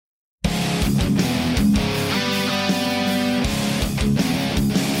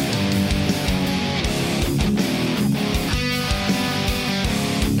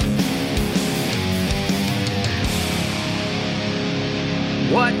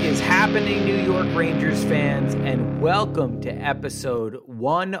is happening, New York Rangers fans, and welcome to episode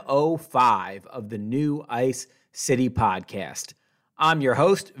 105 of the New Ice City podcast. I'm your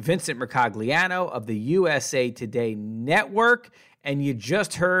host, Vincent Mercogliano of the USA Today Network, and you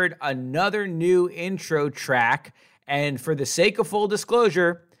just heard another new intro track. And for the sake of full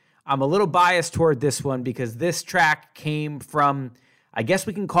disclosure, I'm a little biased toward this one because this track came from, I guess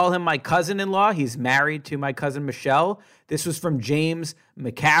we can call him my cousin-in-law. He's married to my cousin Michelle. This was from James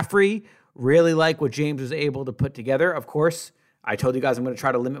McCaffrey. Really like what James was able to put together. Of course, I told you guys I'm going to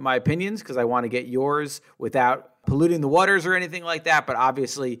try to limit my opinions because I want to get yours without polluting the waters or anything like that. But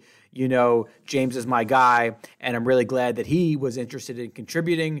obviously, you know, James is my guy, and I'm really glad that he was interested in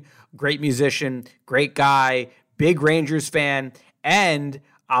contributing. Great musician, great guy, big Rangers fan, and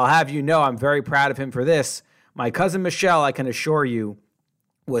I'll have you know I'm very proud of him for this. My cousin Michelle, I can assure you,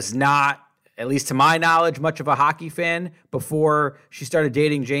 was not, at least to my knowledge, much of a hockey fan before she started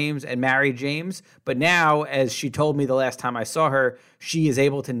dating James and married James. But now, as she told me the last time I saw her, she is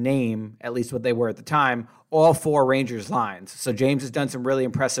able to name, at least what they were at the time, all four Rangers lines. So James has done some really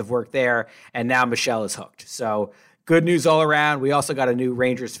impressive work there, and now Michelle is hooked. So good news all around. We also got a new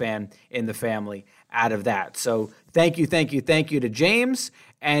Rangers fan in the family out of that. So thank you to James.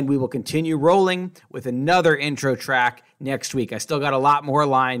 And we will continue rolling with another intro track next week. I still got a lot more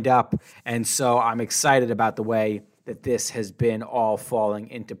lined up, and so I'm excited about the way that this has been all falling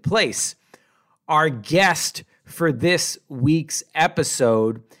into place. Our guest for this week's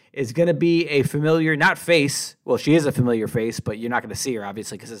episode is going to be a familiar, not face, well, she is a familiar face, but you're not going to see her,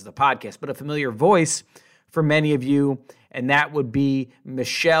 obviously, because this is the podcast, but a familiar voice for many of you, and that would be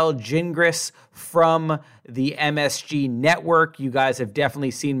Michelle Gingras from the MSG Network. You guys have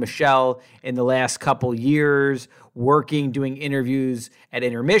definitely seen Michelle in the last couple years working, doing interviews at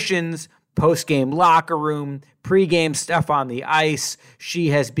intermissions, post-game locker room, pre-game stuff on the ice. She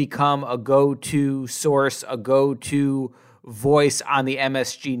has become a go-to source, a go-to voice on the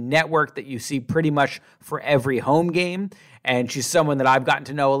MSG Network that you see pretty much for every home game. And she's someone that I've gotten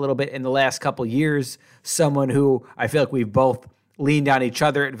to know a little bit in the last couple years, someone who I feel like we've both leaned on each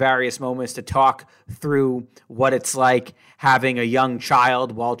other at various moments to talk through what it's like having a young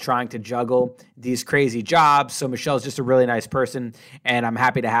child while trying to juggle these crazy jobs. So Michelle's just a really nice person, and I'm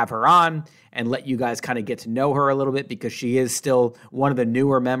happy to have her on and let you guys kind of get to know her a little bit because she is still one of the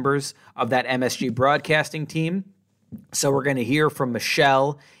newer members of that MSG broadcasting team. So we're going to hear from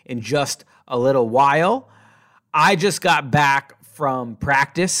Michelle in just a little while. I just got back from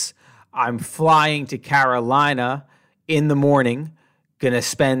practice. I'm flying to Carolina in the morning. Going to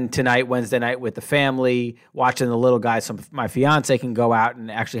spend tonight, Wednesday night, with the family, watching the little guys. So my fiance can go out and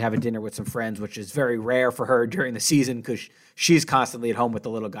actually have a dinner with some friends, which is very rare for her during the season because she's constantly at home with the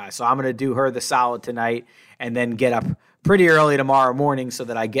little guys. So I'm going to do her the solid tonight and then get up pretty early tomorrow morning so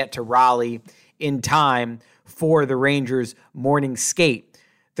that I get to Raleigh in time for the Rangers' morning skate.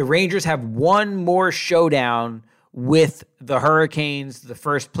 The Rangers have one more showdown with the Hurricanes, the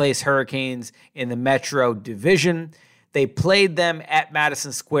first place Hurricanes in the Metro Division. They played them at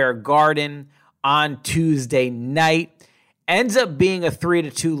Madison Square Garden on Tuesday night. Ends up being a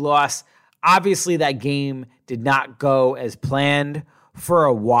 3-2 loss. Obviously, that game did not go as planned. For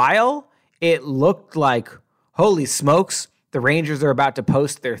a while, it looked like, holy smokes, the Rangers are about to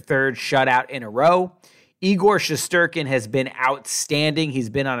post their third shutout in a row. Igor Shesterkin has been outstanding.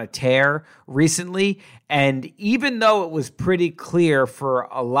 He's been on a tear recently. And even though it was pretty clear for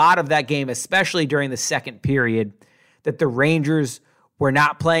a lot of that game, especially during the second period, that the Rangers were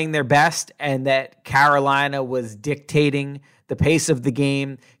not playing their best and that Carolina was dictating the pace of the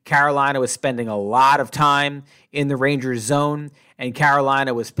game, Carolina was spending a lot of time in the Rangers zone, and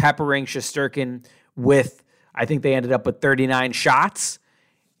Carolina was peppering Shesterkin with, I think they ended up with 39 shots.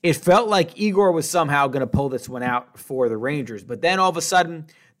 It felt like Igor was somehow going to pull this one out for the Rangers. But then all of a sudden,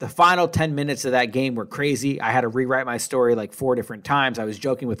 the final 10 minutes of that game were crazy. I had to rewrite my story like 4 different times. I was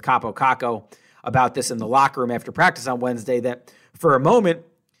joking with Capo Caco about this in the locker room after practice on Wednesday that for a moment,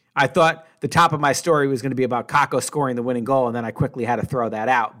 I thought the top of my story was going to be about Caco scoring the winning goal, and then I quickly had to throw that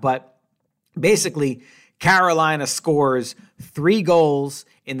out. But basically, Carolina scores 3 goals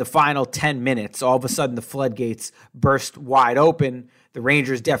in the final 10 minutes. All of a sudden, the floodgates burst wide open. The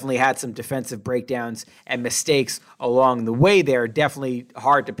Rangers definitely had some defensive breakdowns and mistakes along the way there. Definitely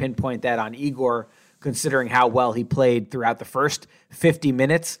hard to pinpoint that on Igor, considering how well he played throughout the first 50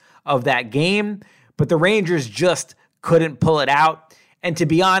 minutes of that game. But the Rangers just couldn't pull it out. And to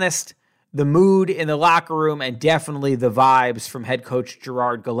be honest, the mood in the locker room and definitely the vibes from head coach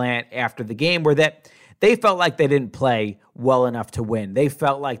Gerard Gallant after the game were that they felt like they didn't play well enough to win. They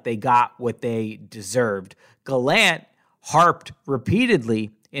felt like they got what they deserved. Gallant harped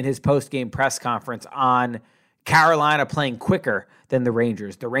repeatedly in his post-game press conference on Carolina playing quicker than the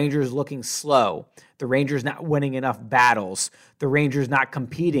Rangers looking slow, the Rangers not winning enough battles, the Rangers not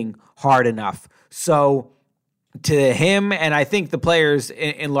competing hard enough. So to him, and I think the players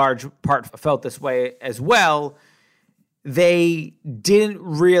in large part felt this way as well, they didn't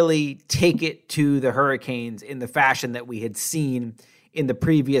really take it to the Hurricanes in the fashion that we had seen in the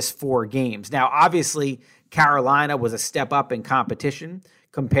previous 4 games. Now, obviously, Carolina was a step up in competition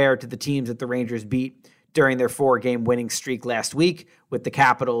compared to the teams that the Rangers beat during their 4-game winning streak last week with the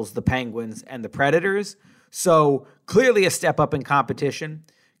Capitals, the Penguins, and the Predators. So clearly a step up in competition,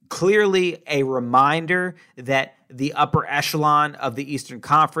 clearly a reminder that the upper echelon of the Eastern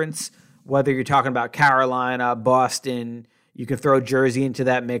Conference, whether you're talking about Carolina, Boston, you can throw Jersey into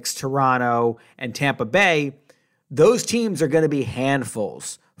that mix, Toronto, and Tampa Bay, those teams are going to be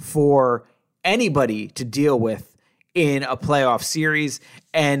handfuls for anybody to deal with in a playoff series,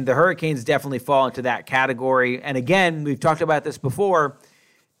 and the Hurricanes definitely fall into that category. And again, we've talked about this before,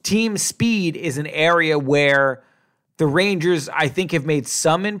 team speed is an area where the Rangers, I think, have made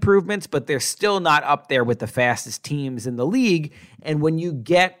some improvements, but they're still not up there with the fastest teams in the league. And when you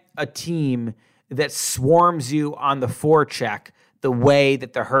get a team that swarms you on the forecheck the way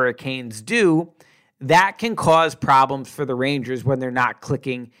that the Hurricanes do, that can cause problems for the Rangers when they're not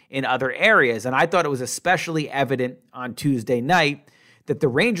clicking in other areas. And I thought it was especially evident on Tuesday night that the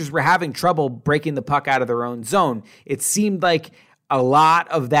Rangers were having trouble breaking the puck out of their own zone. It seemed like a lot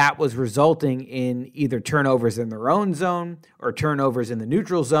of that was resulting in either turnovers in their own zone or turnovers in the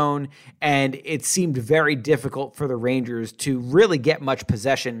neutral zone, and it seemed very difficult for the Rangers to really get much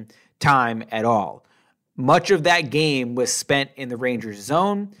possession time at all. Much of that game was spent in the Rangers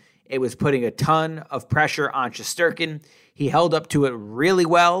zone. It was putting a ton of pressure on Shesterkin. He held up to it really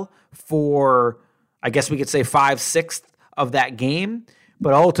well for, I guess we could say, 5/6 of that game.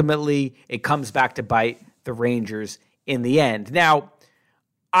 But ultimately, it comes back to bite the Rangers in the end. Now,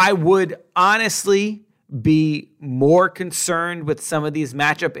 I would honestly be more concerned with some of these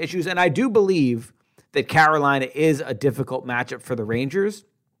matchup issues. And I do believe that Carolina is a difficult matchup for the Rangers.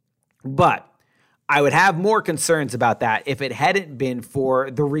 But I would have more concerns about that if it hadn't been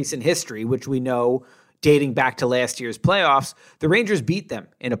for the recent history, which we know dating back to last year's playoffs, the Rangers beat them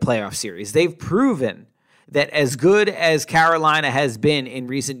in a playoff series. They've proven that as good as Carolina has been in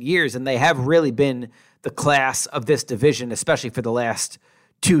recent years, and they have really been the class of this division, especially for the last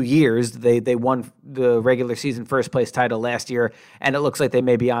 2 years. They won the regular season first place title last year, and it looks like they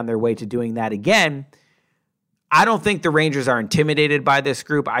may be on their way to doing that again. I don't think the Rangers are intimidated by this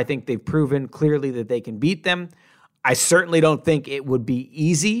group. I think they've proven clearly that they can beat them. I certainly don't think it would be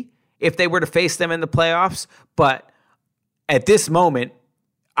easy if they were to face them in the playoffs, but at this moment,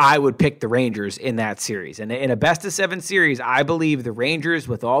 I would pick the Rangers in that series. And in a best-of-7 series, I believe the Rangers,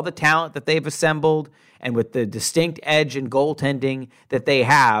 with all the talent that they've assembled and with the distinct edge and goaltending that they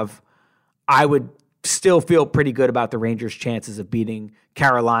have, I would still feel pretty good about the Rangers' chances of beating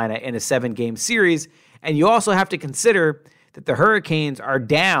Carolina in a 7-game series. And you also have to consider that the Hurricanes are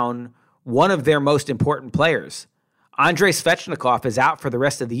down one of their most important players. Andrei Svechnikov is out for the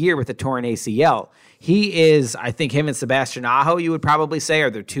rest of the year with a torn ACL. He is, I think him and Sebastian Aho, you would probably say, are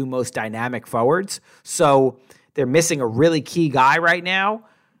their 2 most dynamic forwards. So they're missing a really key guy right now.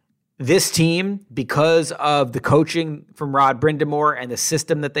 This team, because of the coaching from Rod Brindamore and the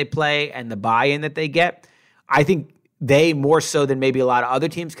system that they play and the buy-in that they get, I think they, more so than maybe a lot of other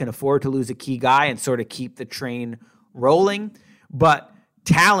teams, can afford to lose a key guy and sort of keep the train rolling. But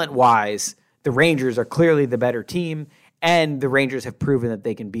talent-wise, the Rangers are clearly the better team, and the Rangers have proven that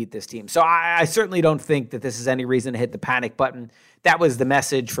they can beat this team. So I certainly don't think that this is any reason to hit the panic button. That was the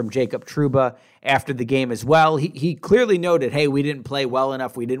message from Jacob Trouba after the game as well. He clearly noted, hey, we didn't play well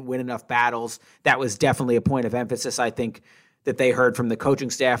enough. We didn't win enough battles. That was definitely a point of emphasis, I think, that they heard from the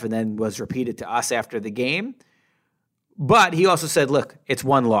coaching staff and then was repeated to us after the game. But he also said, look, it's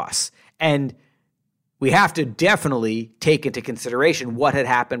 1 loss. And we have to definitely take into consideration what had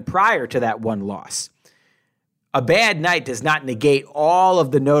happened prior to that 1 loss. A bad night does not negate all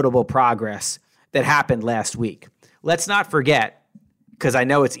of the notable progress that happened last week. Let's not forget, because I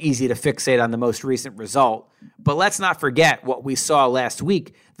know it's easy to fixate on the most recent result, but let's not forget what we saw last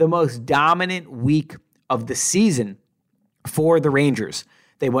week, the most dominant week of the season for the Rangers.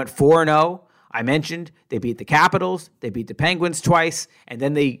 They went 4-0. I mentioned they beat the Capitals, they beat the Penguins twice, and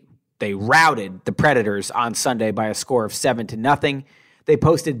then they routed the Predators on Sunday by a score of 7-0. They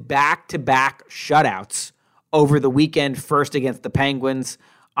posted back-to-back shutouts over the weekend, first against the Penguins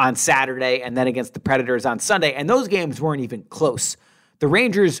on Saturday and then against the Predators on Sunday, and those games weren't even close. The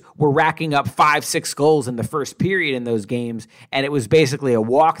Rangers were racking up 5-6 goals in the first period in those games, and it was basically a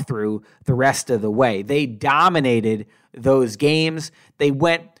walkthrough the rest of the way. They dominated those games. They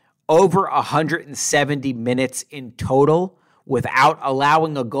went over 170 minutes in total without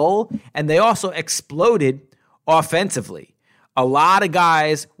allowing a goal, and they also exploded offensively. A lot of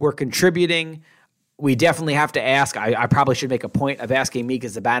guys were contributing. We definitely have to ask, I probably should make a point of asking Mika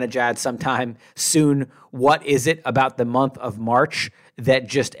Zibanejad sometime soon, what is it about the month of March that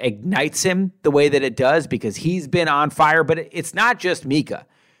just ignites him the way that it does? Because he's been on fire, but it's not just Mika.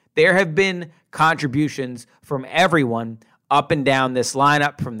 There have been contributions from everyone up and down this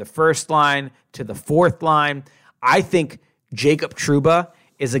lineup, from the first line to the fourth line. I think Jacob Trouba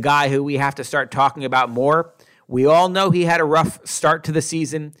is a guy who we have to start talking about more. We all know he had a rough start to the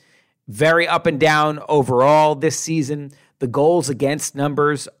season. Very up and down overall this season. The goals against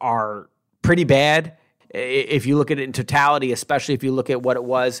numbers are pretty bad if you look at it in totality, especially if you look at what it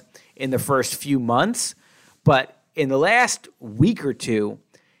was in the first few months. But in the last week or two,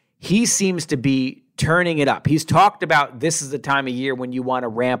 he seems to be turning it up. He's talked about this is the time of year when you want to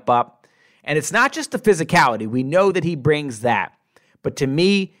ramp up. And it's not just the physicality. We know that he brings that. But to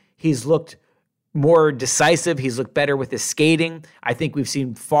me, he's looked more decisive. He's looked better with his skating. I think we've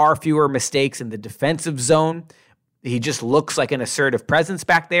seen far fewer mistakes in the defensive zone. He just looks like an assertive presence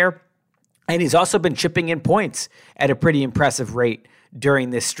back there. And he's also been chipping in points at a pretty impressive rate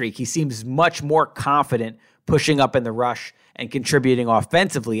during this streak. He seems much more confident pushing up in the rush and contributing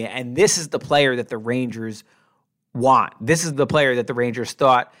offensively. And this is the player that the Rangers want. This is the player that the Rangers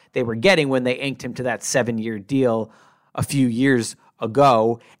thought they were getting when they inked him to that 7-year deal a few years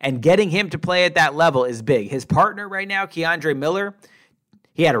ago, and getting him to play at that level is big. His partner right now, Keandre Miller,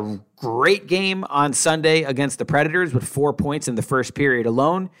 he had a great game on Sunday against the Predators with 4 points in the first period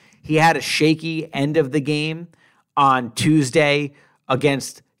alone. He had a shaky end of the game on Tuesday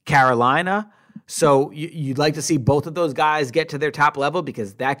against Carolina. So you'd like to see both of those guys get to their top level,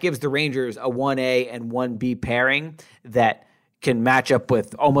 because that gives the Rangers a 1A and 1B pairing that can match up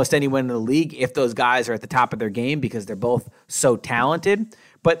with almost anyone in the league if those guys are at the top of their game, because they're both so talented.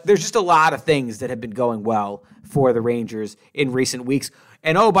 But there's just a lot of things that have been going well for the Rangers in recent weeks.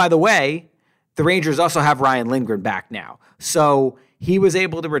 And oh, by the way, the Rangers also have Ryan Lindgren back now. So he was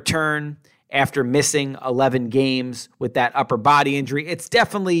able to return after missing 11 games with that upper body injury. It's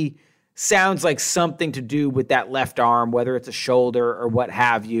definitely sounds like something to do with that left arm, whether it's a shoulder or what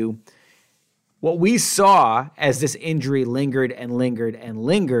have you. What we saw as this injury lingered and lingered and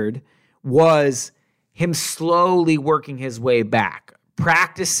lingered was him slowly working his way back,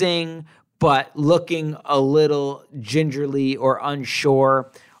 practicing, but looking a little gingerly or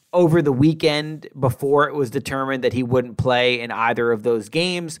unsure over the weekend before it was determined that he wouldn't play in either of those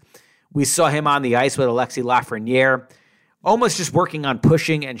games. We saw him on the ice with Alexis Lafreniere, almost just working on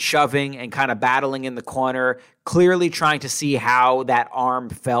pushing and shoving and kind of battling in the corner, clearly trying to see how that arm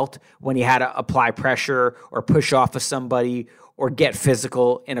felt when he had to apply pressure or push off of somebody or get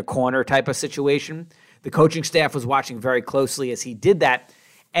physical in a corner type of situation. The coaching staff was watching very closely as he did that.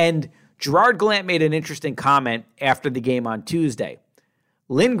 And Gerard Gallant made an interesting comment after the game on Tuesday.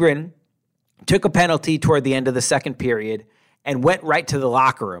 Lindgren took a penalty toward the end of the second period and went right to the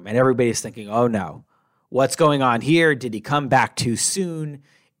locker room. And everybody's thinking, oh no, what's going on here? Did he come back too soon?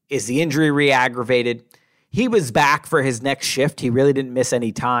 Is the injury re-aggravated? He was back for his next shift. He really didn't miss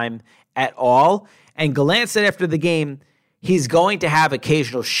any time at all. And Gallant said after the game, he's going to have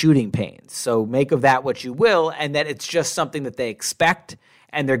occasional shooting pains. So make of that what you will, and that it's just something that they expect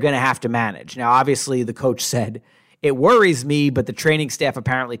and they're going to have to manage. Now, obviously, the coach said, it worries me, but the training staff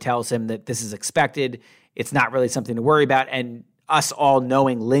apparently tells him that this is expected. It's not really something to worry about. And us all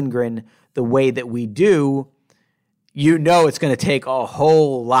knowing Lindgren the way that we do, you know it's going to take a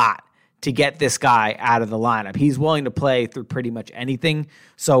whole lot to get this guy out of the lineup. He's willing to play through pretty much anything.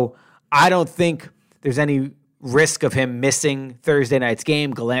 So I don't think there's any risk of him missing Thursday night's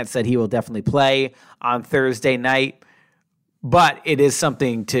game. Gallant said he will definitely play on Thursday night. But it is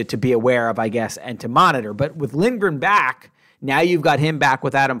something to be aware of, I guess, and to monitor. But with Lindgren back, now you've got him back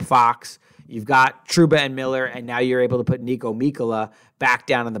with Adam Fox. You've got Trouba and Miller, and now you're able to put Nico Mikkola back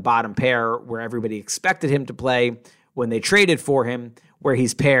down in the bottom pair where everybody expected him to play when they traded for him, where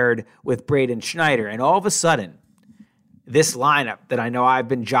he's paired with Braden Schneider. And all of a sudden, this lineup that I know I've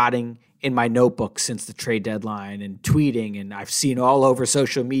been jotting in my notebook since the trade deadline and tweeting, and I've seen all over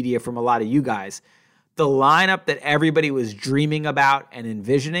social media from a lot of you guys, the lineup that everybody was dreaming about and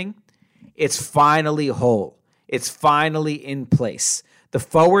envisioning, it's finally whole. It's finally in place. The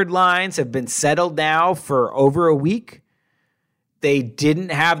forward lines have been settled now for over a week. They didn't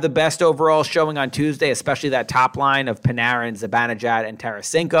have the best overall showing on Tuesday, especially that top line of Panarin, Zibanejad, and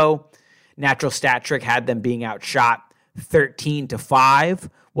Tarasenko. Natural stat trick had them being outshot 13-5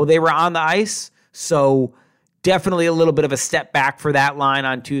 while they were on the ice. So definitely a little bit of a step back for that line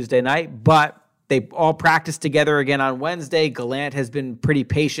on Tuesday night, but they all practiced together again on Wednesday. Gallant has been pretty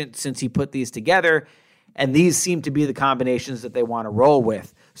patient since he put these together, and these seem to be the combinations that they want to roll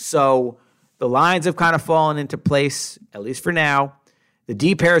with. So the lines have kind of fallen into place, at least for now. The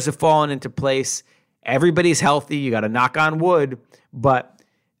D pairs have fallen into place. Everybody's healthy. You got to knock on wood, but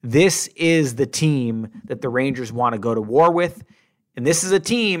this is the team that the Rangers want to go to war with. And this is a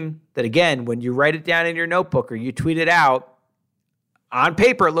team that, again, when you write it down in your notebook or you tweet it out, on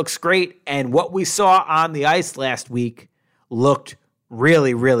paper it looks great. And what we saw on the ice last week looked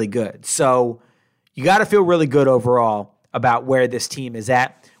really, really good. So you got to feel really good overall about where this team is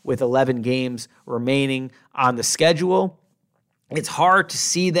at with 11 games remaining on the schedule. It's hard to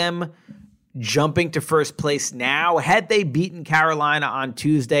see them jumping to first place now. Had they beaten Carolina on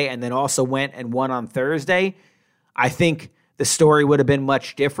Tuesday and then also went and won on Thursday, I think the story would have been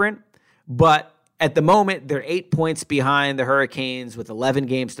much different. But at the moment, they're 8 points behind the Hurricanes with 11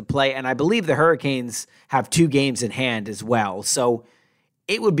 games to play. And I believe the Hurricanes have 2 games in hand as well. So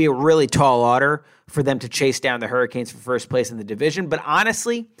it would be a really tall order for them to chase down the Hurricanes for first place in the division. But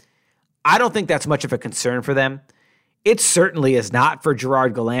honestly, I don't think that's much of a concern for them. It certainly is not for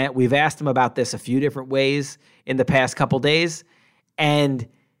Gerard Gallant. We've asked him about this a few different ways in the past couple days, and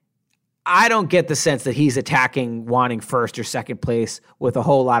I don't get the sense that he's attacking wanting first or second place with a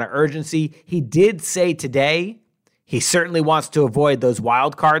whole lot of urgency. He did say today he certainly wants to avoid those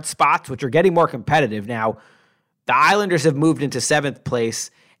wild card spots, which are getting more competitive now. The Islanders have moved into 7th place,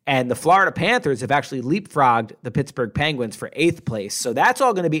 and the Florida Panthers have actually leapfrogged the Pittsburgh Penguins for 8th place. So that's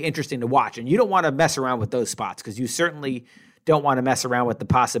all going to be interesting to watch. And you don't want to mess around with those spots because you certainly don't want to mess around with the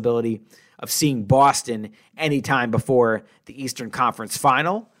possibility of seeing Boston anytime before the Eastern Conference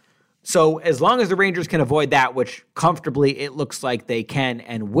Final. So as long as the Rangers can avoid that, which comfortably it looks like they can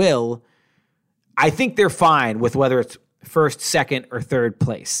and will, I think they're fine with whether it's first, second, or third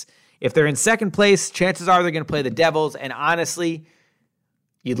place. If they're in second place, chances are they're going to play the Devils. And honestly,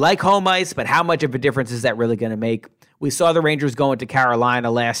 you'd like home ice, but how much of a difference is that really going to make? We saw the Rangers go into Carolina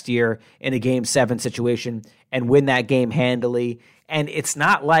last year in a Game 7 situation and win that game handily. And it's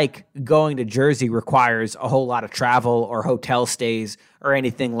not like going to Jersey requires a whole lot of travel or hotel stays or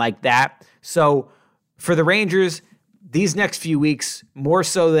anything like that. So for the Rangers, these next few weeks, more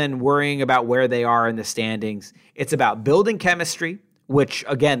so than worrying about where they are in the standings, it's about building chemistry, which,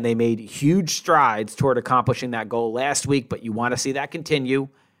 again, they made huge strides toward accomplishing that goal last week, but you want to see that continue.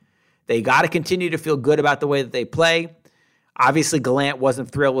 They got to continue to feel good about the way that they play. Obviously, Gallant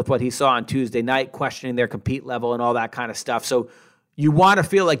wasn't thrilled with what he saw on Tuesday night, questioning their compete level and all that kind of stuff. So you want to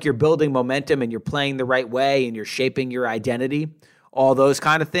feel like you're building momentum and you're playing the right way and you're shaping your identity, all those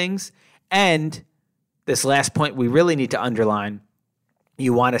kind of things. And this last point we really need to underline,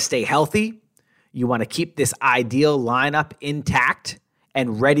 you want to stay healthy. You want to keep this ideal lineup intact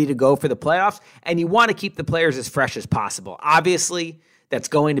and ready to go for the playoffs, and you want to keep the players as fresh as possible. Obviously, that's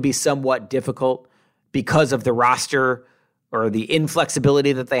going to be somewhat difficult because of the roster or the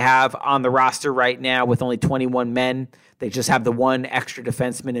inflexibility that they have on the roster right now with only 21 men. They just have the one extra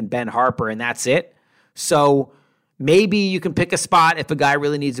defenseman in Ben Harper, and that's it. So maybe you can pick a spot if a guy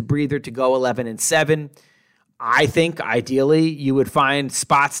really needs a breather to go 11-7. I think, ideally, you would find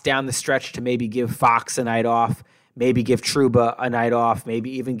spots down the stretch to maybe give Fox a night off, maybe give Trouba a night off,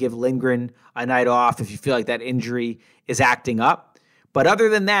 maybe even give Lindgren a night off if you feel like that injury is acting up. But other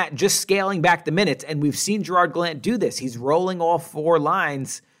than that, just scaling back the minutes, and we've seen Gerard Gallant do this. He's rolling all 4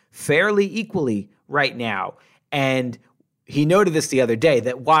 lines fairly equally right now. And he noted this the other day,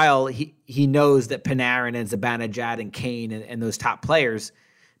 that while he knows that Panarin and Zibanejad and Kane and those top players,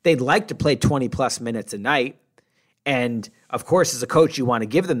 they'd like to play 20-plus minutes a night. And, of course, as a coach, you want to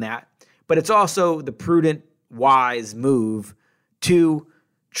give them that. But it's also the prudent, wise move to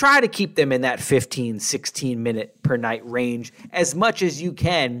try to keep them in that 15, 16-minute per night range as much as you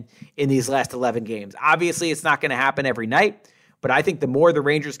can in these last 11 games. Obviously, it's not going to happen every night, but I think the more the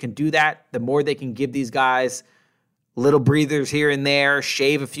Rangers can do that, the more they can give these guys little breathers here and there,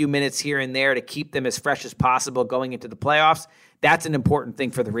 shave a few minutes here and there to keep them as fresh as possible going into the playoffs. That's an important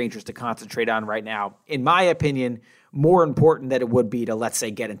thing for the Rangers to concentrate on right now. In my opinion, more important than it would be to, let's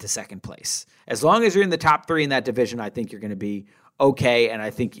say, get into second place. As long as you're in the top 3 in that division, I think you're going to be okay. And I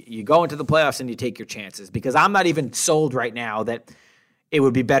think you go into the playoffs and you take your chances, because I'm not even sold right now that it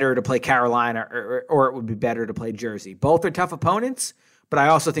would be better to play Carolina or it would be better to play Jersey. Both are tough opponents, but I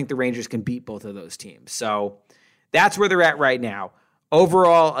also think the Rangers can beat both of those teams. So that's where they're at right now.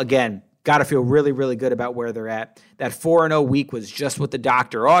 Overall, again, got to feel really, really good about where they're at. That 4-0 week was just what the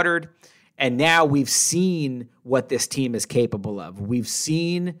doctor ordered. And now we've seen what this team is capable of. We've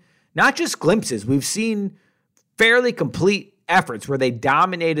seen not just glimpses, we've seen fairly complete efforts where they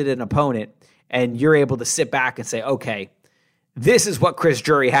dominated an opponent, and you're able to sit back and say, okay, this is what Chris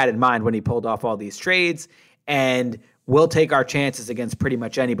Drury had in mind when he pulled off all these trades, and we'll take our chances against pretty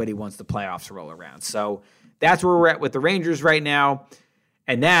much anybody once the playoffs roll around. So that's where we're at with the Rangers right now.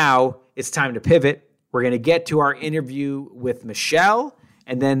 And now it's time to pivot. We're going to get to our interview with Michelle.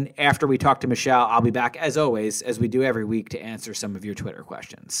 And then after we talk to Michelle, I'll be back, as always, as we do every week, to answer some of your Twitter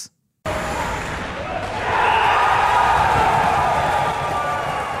questions.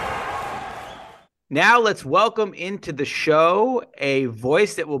 Now let's welcome into the show a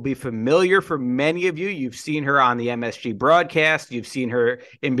voice that will be familiar for many of you. You've seen her on the MSG broadcast. You've seen her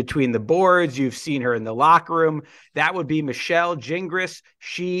in between the boards. You've seen her in the locker room. That would be Michelle Gingras.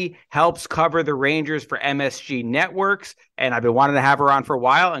 She helps cover the Rangers for MSG Networks, and I've been wanting to have her on for a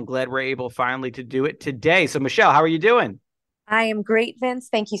while. I'm glad we're able finally to do it today. So, Michelle, how are you doing? I am great, Vince.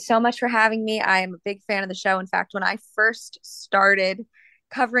 Thank you so much for having me. I am a big fan of the show. In fact, when I first started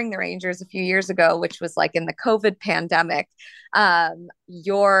covering the Rangers a few years ago, which was like in the COVID pandemic,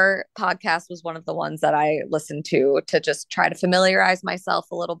 your podcast was one of the ones that I listened to just try to familiarize myself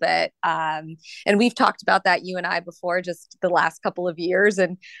a little bit. And we've talked about that, you and I, before, just the last couple of years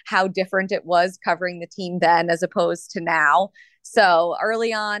and how different it was covering the team then as opposed to now. So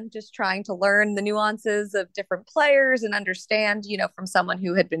early on, just trying to learn the nuances of different players and understand, from someone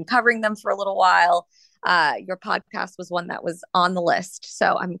who had been covering them for a little while. Your podcast was one that was on the list.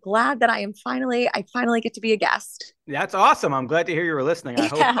 So I'm glad that I finally get to be a guest. That's awesome. I'm glad to hear you were listening.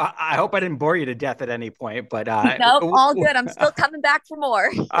 I hope I didn't bore you to death at any point, but nope, all good. I'm still coming back for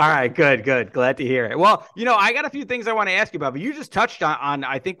more. All right, good. Glad to hear it. Well, I got a few things I want to ask you about, but you just touched on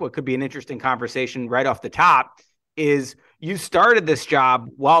I think what could be an interesting conversation right off the top is you started this job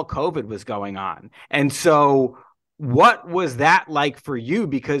while COVID was going on. And so what was that like for you?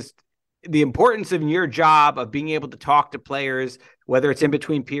 Because the importance of your job of being able to talk to players, whether it's in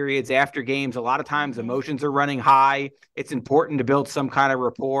between periods, after games, a lot of times emotions are running high. It's important to build some kind of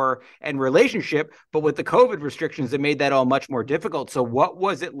rapport and relationship. But with the COVID restrictions, it made that all much more difficult. So what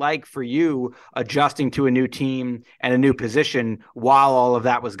was it like for you adjusting to a new team and a new position while all of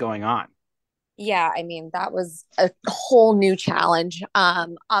that was going on? Yeah, I mean, that was a whole new challenge.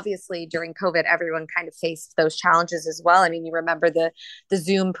 Obviously, during COVID, everyone kind of faced those challenges as well. I mean, you remember the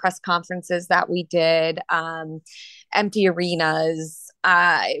Zoom press conferences that we did, empty arenas.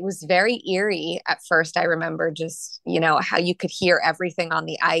 It was very eerie at first. I remember just, how you could hear everything on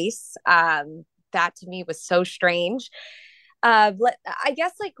the ice. That to me was so strange. I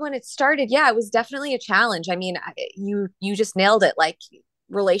guess like when it started, yeah, it was definitely a challenge. I mean, you just nailed it. Like,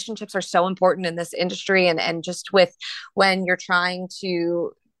 relationships are so important in this industry, and just with when you're trying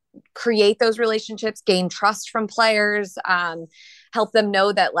to create those relationships, gain trust from players, help them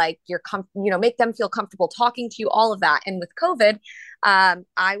know that like make them feel comfortable talking to you, all of that. And with COVID,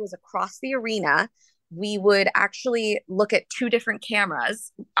 I was across the arena. We would actually look at two different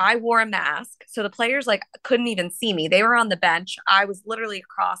cameras. I wore a mask, so the players like couldn't even see me. They were on the bench. I was literally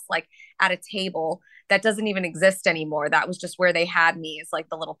across like at a table that doesn't even exist anymore. That was just where they had me, as like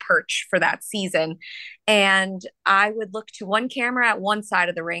the little perch for that season. And I would look to one camera at one side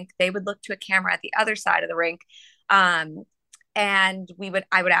of the rink. They would look to a camera at the other side of the rink. And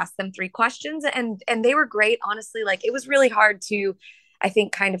I would ask them three questions, and they were great. Honestly, like it was really hard to, I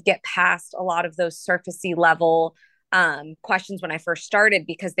think, kind of get past a lot of those surfacey level questions when I first started,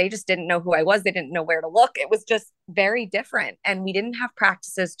 because they just didn't know who I was. They didn't know where to look. It was just very different. And we didn't have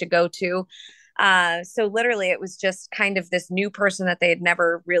practices to go to. So literally it was just kind of this new person that they had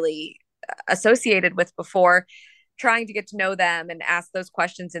never really associated with before, trying to get to know them and ask those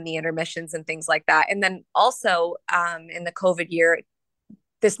questions in the intermissions and things like that. And then also in the COVID year,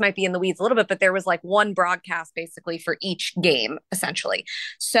 this might be in the weeds a little bit, but there was like one broadcast basically for each game, essentially.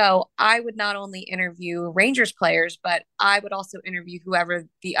 So I would not only interview Rangers players, but I would also interview whoever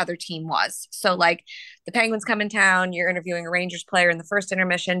the other team was. So like the Penguins come in town, you're interviewing a Rangers player in the first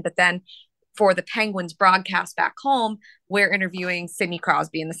intermission, but then for the Penguins broadcast back home, we're interviewing Sidney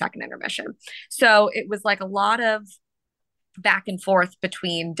Crosby in the second intermission. So it was like a lot of back and forth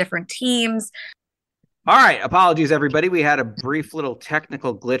between different teams. All right. Apologies, everybody. We had a brief little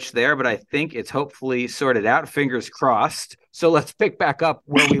technical glitch there, but I think it's hopefully sorted out. Fingers crossed. So let's pick back up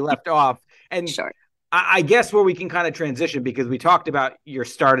where we left off. And sure. I guess where we can kind of transition, because we talked about your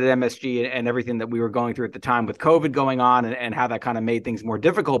start at MSG and everything that we were going through at the time with COVID going on, and how that kind of made things more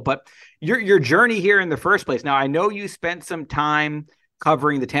difficult. But your journey here in the first place. Now, I know you spent some time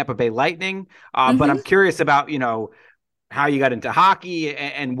covering the Tampa Bay Lightning, but I'm Mm-hmm. curious about, how you got into hockey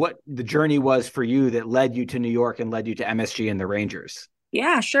and what the journey was for you that led you to New York and led you to MSG and the Rangers.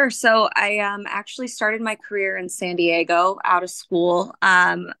 Yeah, sure. So I actually started my career in San Diego out of school.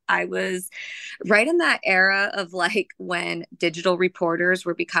 I was right in that era of like when digital reporters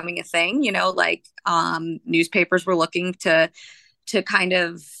were becoming a thing, like newspapers were looking to kind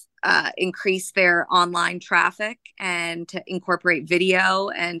of increase their online traffic and to incorporate video.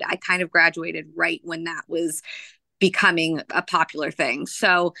 And I kind of graduated right when that was becoming a popular thing.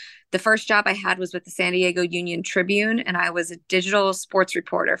 So the first job I had was with the San Diego Union Tribune, and I was a digital sports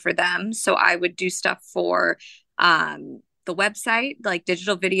reporter for them. So I would do stuff for the website, like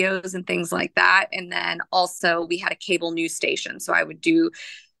digital videos and things like that. And then also we had a cable news station. So I would do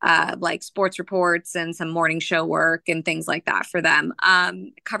like sports reports and some morning show work and things like that for them.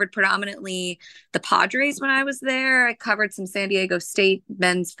 Covered predominantly the Padres when I was there. I covered some San Diego State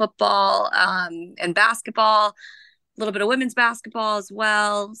men's football and basketball, a little bit of women's basketball as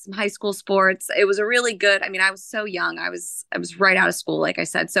well, some high school sports. It was a really good, I mean, I was so young. I was right out of school, like I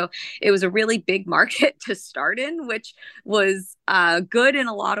said. So it was a really big market to start in, which was good in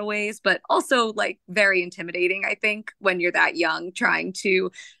a lot of ways, but also like very intimidating, I think, when you're that young, trying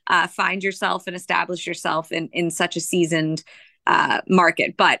to find yourself and establish yourself in such a seasoned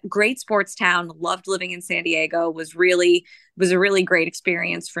market. But great sports town, loved living in San Diego, was a really great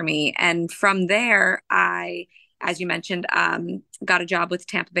experience for me. And from there, as you mentioned, got a job with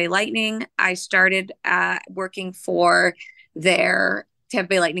Tampa Bay Lightning. I started working for their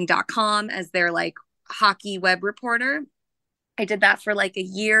TampaBayLightning.com as their like hockey web reporter. I did that for like a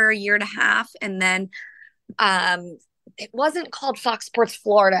year and a half. And then it wasn't called Fox Sports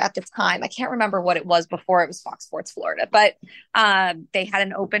Florida at the time. I can't remember what it was before it was Fox Sports Florida, but they had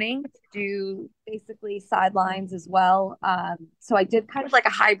an opening to do basically sidelines as well. So I did kind of like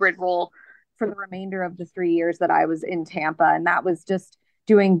a hybrid role for the remainder of the 3 years that I was in Tampa. And that was just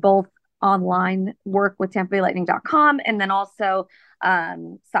doing both online work with TampaBayLightning.com and then also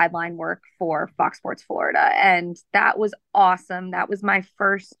sideline work for Fox Sports Florida. And that was awesome. That was my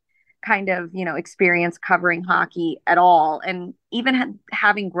first kind of, experience covering hockey at all. And even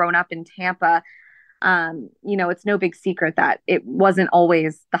having grown up in Tampa, it's no big secret that it wasn't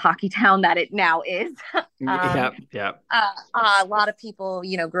always the hockey town that it now is. Yeah, yeah. A lot of people,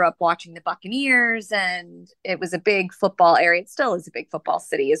 grew up watching the Buccaneers, and it was a big football area. It still is a big football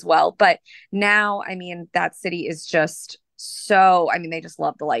city as well. But now, I mean, that city is just they just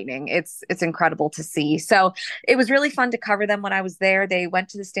love the Lightning. It's incredible to see. So it was really fun to cover them when I was there. They went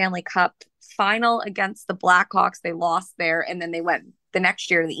to the Stanley Cup final against the Blackhawks. They lost there, and then they went the next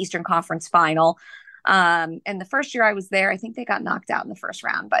year to the Eastern Conference final. And the first year I was there, I think they got knocked out in the first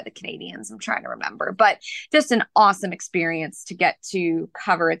round by the Canadians. I'm trying to remember, but just an awesome experience to get to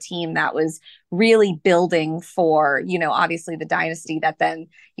cover a team that was really building for, obviously the dynasty that then,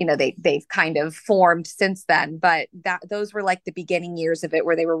 they've kind of formed since then. But those were like the beginning years of it,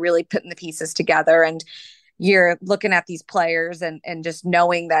 where they were really putting the pieces together, and you're looking at these players and just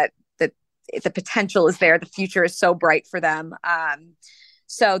knowing that the potential is there. The future is so bright for them.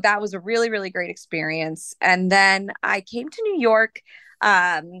 So that was a really, really great experience. And then I came to New York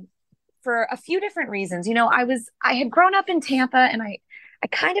for a few different reasons. I had grown up in Tampa, and I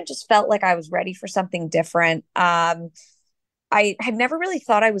kind of just felt like I was ready for something different. I had never really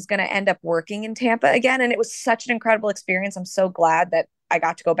thought I was going to end up working in Tampa again. And it was such an incredible experience. I'm so glad that I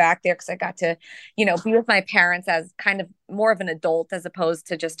got to go back there, because I got to, be with my parents as kind of more of an adult as opposed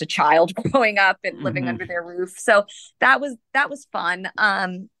to just a child growing up and living under their roof. So that was fun.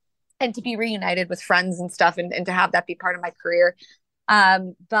 And to be reunited with friends and stuff, and to have that be part of my career.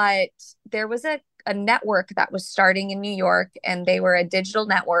 But there was a network that was starting in New York, and they were a digital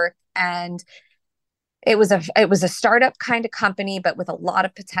network, and it was a startup kind of company, but with a lot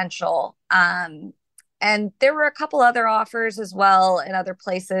of potential. And there were a couple other offers as well in other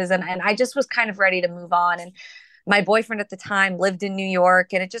places. And I just was kind of ready to move on. And my boyfriend at the time lived in New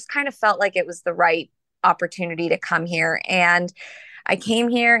York, and it just kind of felt like it was the right opportunity to come here. And I came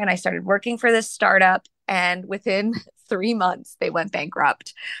here and I started working for this startup. And within 3 months, they went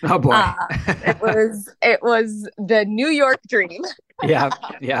bankrupt. Oh boy. It was the New York dream. Yeah.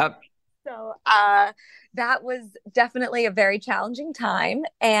 Yeah. So that was definitely a very challenging time.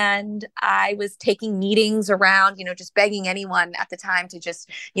 And I was taking meetings around, just begging anyone at the time to just,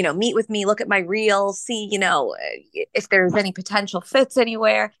 meet with me, look at my reel, see, if there's any potential fits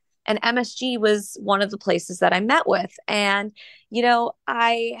anywhere. And MSG was one of the places that I met with. And,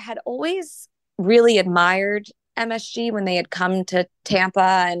 I had always really admired MSG when they had come to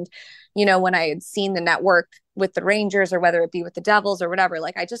Tampa and, when I had seen the network with the Rangers or whether it be with the Devils or whatever.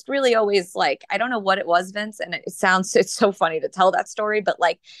 Like, I just really always I don't know what it was, Vince. And it's so funny to tell that story, but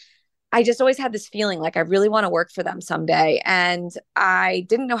I just always had this feeling like I really want to work for them someday. And I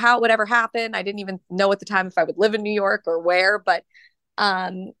didn't know how it would ever happen. I didn't even know at the time if I would live in New York or where, but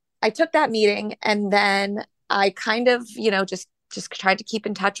I took that meeting and then I kind of, just tried to keep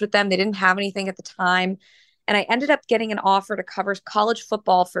in touch with them. They didn't have anything at the time. And I ended up getting an offer to cover college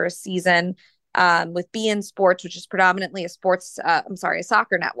football for a season with beIN Sports, which is predominantly a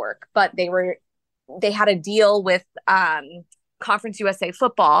soccer network. But they had a deal with Conference USA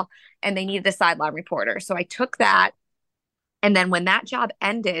football and they needed a sideline reporter. So I took that. And then when that job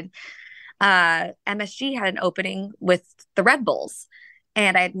ended, MSG had an opening with the Red Bulls.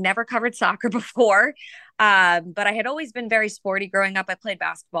 And I had never covered soccer before, but I had always been very sporty growing up. I played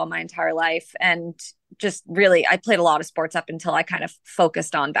basketball my entire life and just really, I played a lot of sports up until I kind of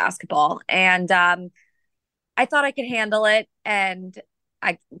focused on basketball. And I thought I could handle it. And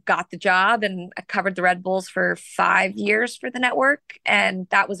I got the job and I covered the Red Bulls for 5 years for the network. And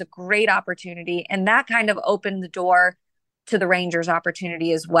that was a great opportunity. And that kind of opened the door to the Rangers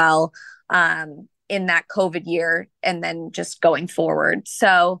opportunity as well. In that COVID year and then just going forward.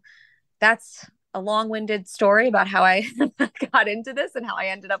 So that's a long-winded story about how I got into this and how I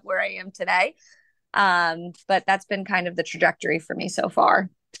ended up where I am today. But that's been kind of the trajectory for me so far.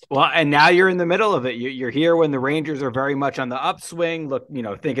 Well, and now you're in the middle of it. You're here when the Rangers are very much on the upswing. Look,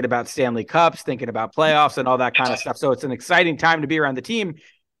 thinking about Stanley Cups, thinking about playoffs and all that kind of stuff. So it's an exciting time to be around the team.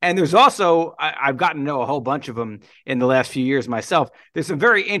 And there's also, I've gotten to know a whole bunch of them in the last few years myself. There's some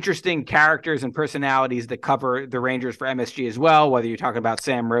very interesting characters and personalities that cover the Rangers for MSG as well, whether you're talking about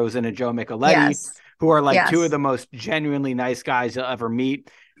Sam Rosen and Joe Micheletti, Yes. who are like Yes. two of the most genuinely nice guys you'll ever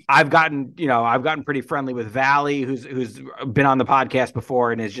meet. I've gotten pretty friendly with Valley, who's been on the podcast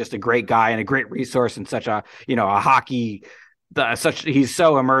before and is just a great guy and a great resource and such a hockey he's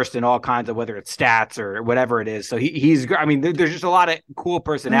so immersed in all kinds of, whether it's stats or whatever it is. So there's just a lot of cool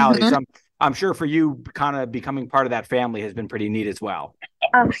personalities. Mm-hmm. So I'm sure for you, kind of becoming part of that family has been pretty neat as well.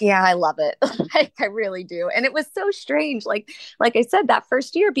 Oh yeah, I love it. I really do. And it was so strange. Like I said, that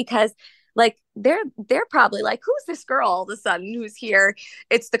first year, because they're probably like, who's this girl all of a sudden who's here?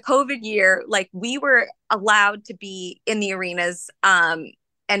 It's the COVID year. Like, we were allowed to be in the arenas, and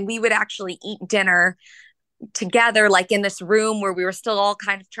we would actually eat dinner together, like in this room where we were still all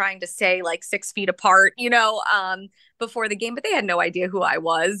kind of trying to stay like 6 feet apart, before the game, but they had no idea who I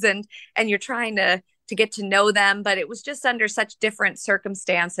was. And you're trying to get to know them, but it was just under such different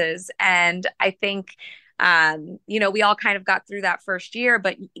circumstances. And I think, we all kind of got through that first year,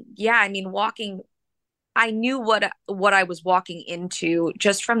 but yeah, I mean, I knew what I was walking into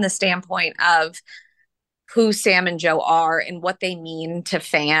just from the standpoint of who Sam and Joe are and what they mean to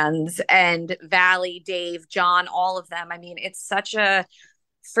fans, and Valley, Dave, John, all of them. I mean,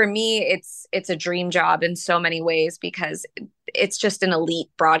 for me, it's a dream job in so many ways because it's just an elite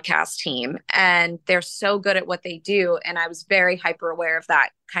broadcast team and they're so good at what they do. And I was very hyper aware of that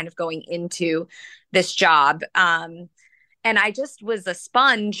kind of going into this job. And I just was a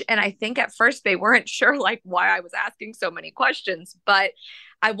sponge. And I think at first they weren't sure like why I was asking so many questions, but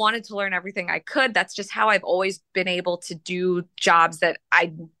I wanted to learn everything I could. That's just how I've always been able to do jobs that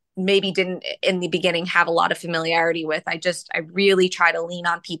I maybe didn't in the beginning have a lot of familiarity with. I really try to lean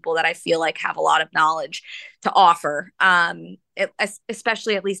on people that I feel like have a lot of knowledge to offer,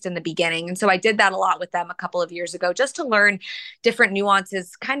 especially at least in the beginning. And so I did that a lot with them a couple of years ago, just to learn different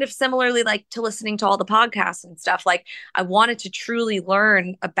nuances, kind of similarly like to listening to all the podcasts and stuff. Like, I wanted to truly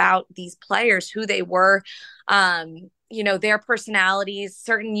learn about these players, who they were, their personalities,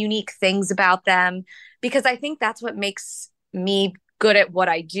 certain unique things about them, because I think that's what makes me good at what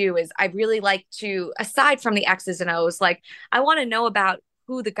I do. Is I really like to, aside from the X's and O's, like, I want to know about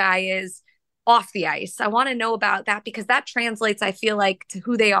who the guy is off the ice. I want to know about that because that translates, I feel like, to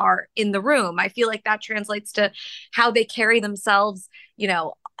who they are in the room. I feel like that translates to how they carry themselves,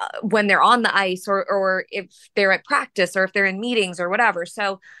 when they're on the ice, or if they're at practice, or if they're in meetings or whatever.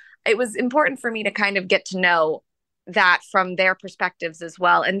 So it was important for me to kind of get to know that from their perspectives as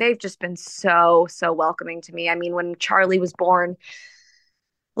well. And they've just been so, so welcoming to me. I mean, when Charlie was born,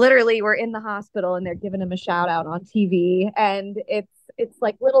 literally we're in the hospital and they're giving him a shout out on TV. And it's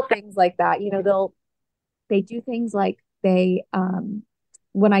like little things like that. They do things like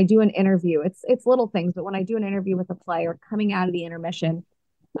when I do an interview, it's little things, but when I do an interview with a player coming out of the intermission,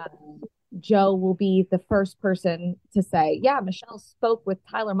 Joe will be the first person to say, yeah, Michelle spoke with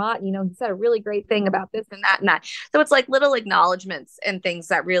Tyler Mott. You know, he said a really great thing about this and that and that. So it's like little acknowledgments and things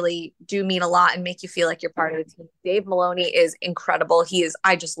that really do mean a lot and make you feel like you're part of the team. Dave Maloney is incredible.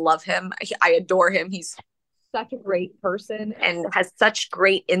 I just love him. I adore him. He's such a great person and has such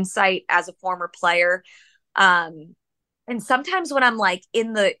great insight as a former player. And sometimes when I'm like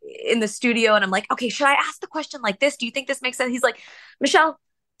in the studio and I'm like, okay, should I ask the question like this? Do you think this makes sense? He's like, Michelle,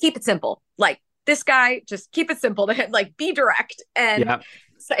 keep it simple. Like this guy, just keep it simple to him, like be direct. And Yeah.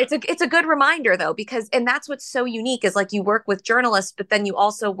 so it's a good reminder though, because and that's what's so unique is like you work with journalists, but then you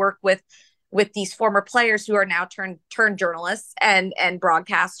also work with these former players who are now turned journalists and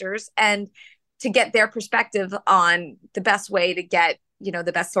broadcasters, and to get their perspective on the best way to get, you know,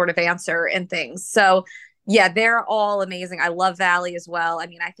 the best sort of answer and things. So yeah, they're all amazing. I love Valley as well. I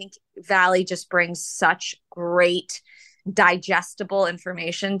mean, I think Valley just brings such great digestible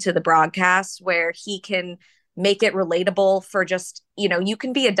information to the broadcast where he can make it relatable for just, you know, you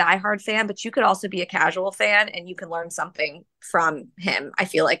can be a diehard fan, but you could also be a casual fan and you can learn something from him. I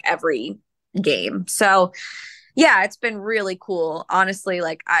feel like every game. So yeah, it's been really cool. Honestly,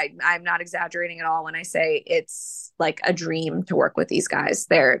 like I'm not exaggerating at all when I say it's like a dream to work with these guys.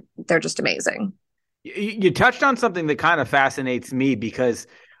 They're just amazing. You touched on something that kind of fascinates me because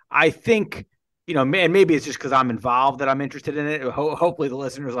I think, you know, and maybe it's just because I'm involved that I'm interested in it. Hopefully the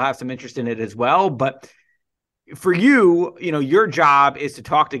listeners will have some interest in it as well. But for you, you know, your job is to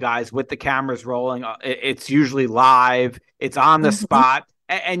talk to guys with the cameras rolling. It's usually live. It's on the Mm-hmm. spot.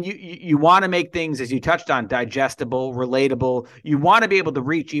 And you want to make things, as you touched on, digestible, relatable. You want to be able to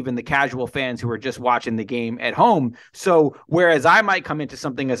reach even the casual fans who are just watching the game at home. So whereas I might come into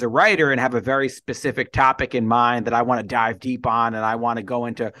something as a writer and have a very specific topic in mind that I want to dive deep on, and I want to go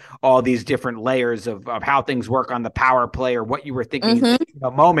into all these different layers of how things work on the power play or what you were thinking in Mm-hmm.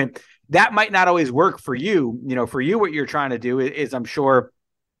 a moment, that might not always work for you. You know, for you, what you're trying to do is I'm sure,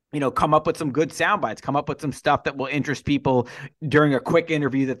 you know, come up with some good sound bites, come up with some stuff that will interest people during a quick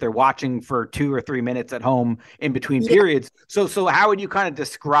interview that they're watching for 2 or 3 minutes at home in between Yeah. periods. So how would you kind of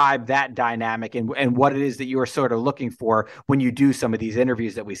describe that dynamic and what it is that you're sort of looking for when you do some of these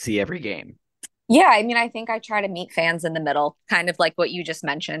interviews that we see every game? Yeah, I mean, I think I try to meet fans in the middle, kind of like what you just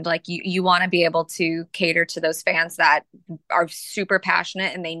mentioned. Like you want to be able to cater to those fans that are super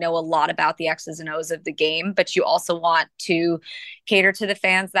passionate and they know a lot about the X's and O's of the game, but you also want to cater to the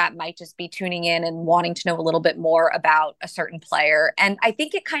fans that might just be tuning in and wanting to know a little bit more about a certain player. And I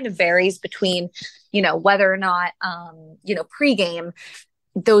think it kind of varies between, you know, whether or not you know, pregame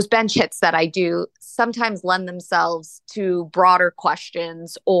those bench hits that I do sometimes lend themselves to broader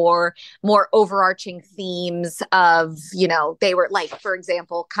questions or more overarching themes of, you know, they were like, for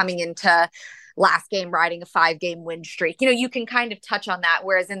example, coming into last game riding a 5 game win streak. You know, you can kind of touch on that.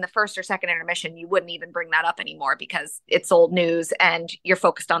 Whereas in the first or second intermission, you wouldn't even bring that up anymore because it's old news and you're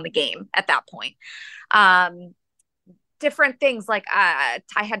focused on the game at that point. Um, Different things like I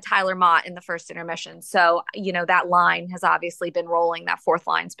had Tyler Mott in the first intermission. So, you know, that line has obviously been rolling. That fourth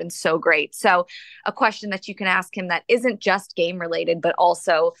line's been so great. So, a question that you can ask him that isn't just game related, but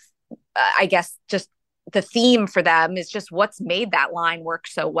also, I guess, just the theme for them is just what's made that line work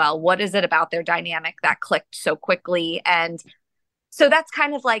so well. What is it about their dynamic that clicked so quickly? And so that's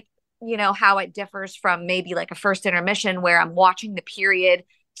kind of like, you know, how it differs from maybe like a first intermission where I'm watching the period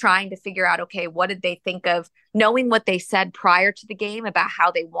trying to figure out, okay, what did they think of knowing what they said prior to the game about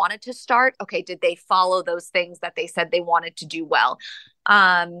how they wanted to start? Okay, did they follow those things that they said they wanted to do well?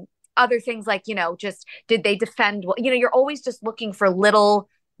 Other things like, you know, just did they defend? You know, you're always just looking for little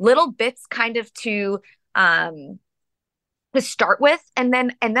bits kind of um to start with, and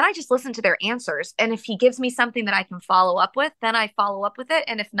then I just listen to their answers, and if he gives me something that I can follow up with, then I follow up with it,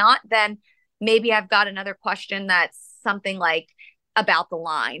 and if not, then maybe I've got another question that's something like about the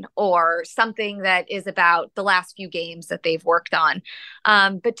line or something that is about the last few games that they've worked on.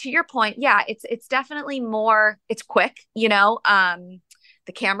 But to your point, yeah, it's definitely more, it's quick, you know.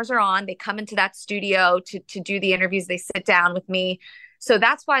 The cameras are on, they come into that studio to do the interviews, they sit down with me. So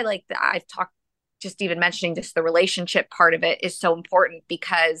that's why, like, I've talked, just even mentioning just the relationship part of it is so important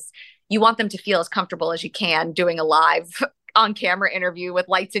because you want them to feel as comfortable as you can doing a live on camera interview with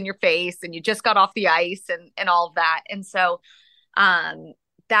lights in your face and you just got off the ice and all of that. And so um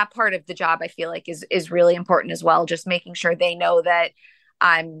that part of the job I feel like is really important as well, just making sure they know that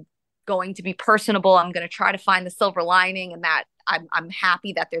I'm going to be personable, I'm going to try to find the silver lining, and that I'm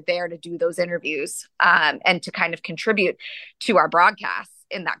happy that they're there to do those interviews, and to kind of contribute to our broadcasts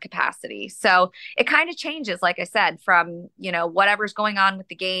in that capacity. So it kind of changes, like I said, from, whatever's going on with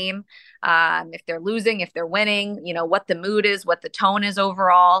the game, if they're losing, if they're winning, what the mood is, what the tone is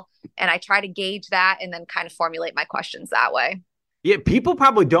overall. And I try to gauge that and then kind of formulate my questions that way. Yeah, people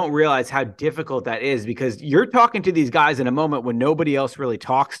probably don't realize how difficult that is because you're talking to these guys in a moment when nobody else really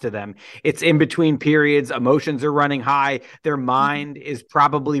talks to them. It's in between periods, emotions are running high, their mind is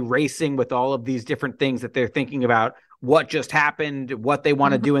probably racing with all of these different things that they're thinking about, what just happened, what they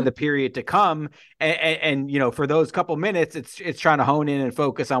want to do in the period to come. And for those couple minutes, it's trying to hone in and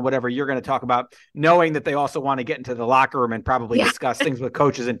focus on whatever you're going to talk about, knowing that they also want to get into the locker room and probably discuss things with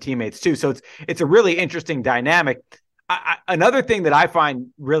coaches and teammates too. So it's a really interesting dynamic. Another thing that I find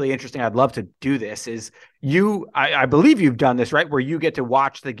really interesting, I'd love to do this, is I believe you've done this, right? Where you get to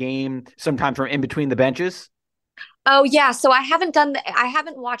watch the game sometimes from in between the benches. Oh yeah, so I haven't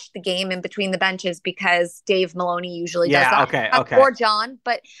watched the game in between the benches because Dave Maloney usually does that. Okay. Or John,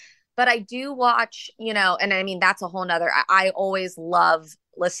 but I do watch, and I mean that's a whole nother. I always love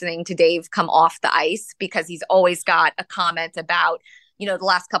listening to Dave come off the ice because he's always got a comment about, the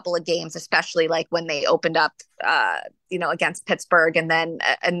last couple of games, especially like when they opened up against Pittsburgh and then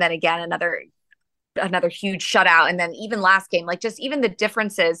again another huge shutout, and then even last game, like just even the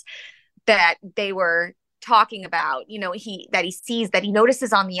differences that they were talking about, he sees, that he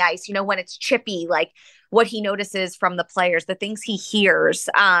notices on the ice, when it's chippy, like what he notices from the players, the things he hears,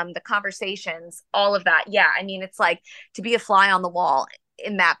 the conversations, all of that. Yeah. I mean, it's like to be a fly on the wall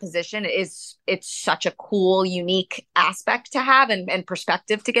in that position it's such a cool, unique aspect to have and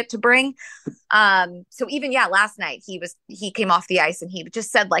perspective to get to bring. So even, last night he came off the ice and he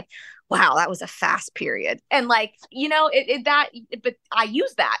just said like, wow, that was a fast period. And like, but I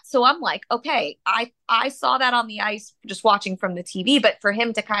use that. So I'm like, okay, I saw that on the ice just watching from the TV, but for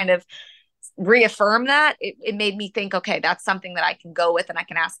him to kind of reaffirm that, it made me think, okay, that's something that I can go with and I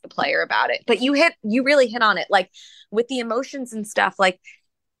can ask the player about it. But you really hit on it, like with the emotions and stuff. Like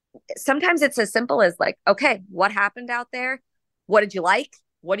sometimes it's as simple as like, okay, what happened out there? What did you like?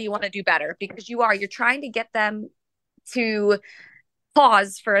 What do you want to do better? Because you're trying to get them to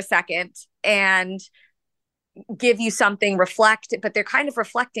pause for a second and give you something, reflect, but they're kind of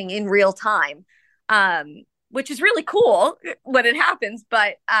reflecting in real time. Which is really cool when it happens.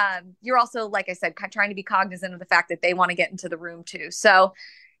 But you're also, like I said, trying to be cognizant of the fact that they want to get into the room too. So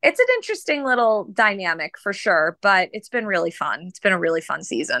it's an interesting little dynamic for sure, but it's been really fun. It's been a really fun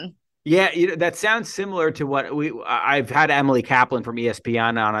season. Yeah, that sounds similar to what I've had Emily Kaplan from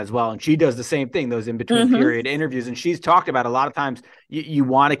ESPN on as well, and she does the same thing, those in between period interviews, and she's talked about a lot of times you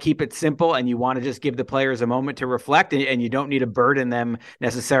want to keep it simple and you want to just give the players a moment to reflect, and you don't need to burden them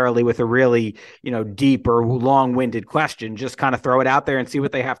necessarily with a really deep or long-winded question. Just kind of throw it out there and see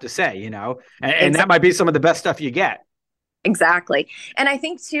what they have to say, and that might be some of the best stuff you get. Exactly. And I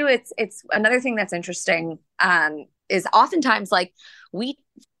think too, it's another thing that's interesting, is oftentimes like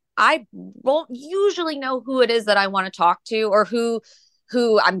I won't usually know who it is that I want to talk to or who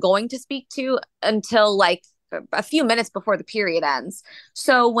I'm going to speak to until like a few minutes before the period ends.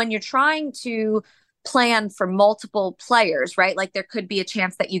 So when you're trying to plan for multiple players, right? Like there could be a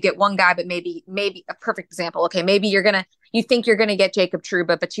chance that you get one guy, but maybe a perfect example. Okay, maybe you think you're gonna get Jacob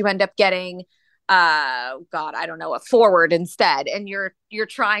Trouba, but you end up getting I don't know, a forward instead. And you're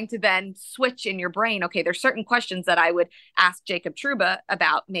trying to then switch in your brain. Okay, there's certain questions that I would ask Jacob Trouba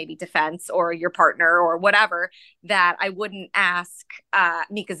about maybe defense or your partner or whatever that I wouldn't ask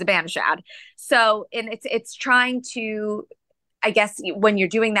Mika Zibanejad. So, and it's trying to, I guess when you're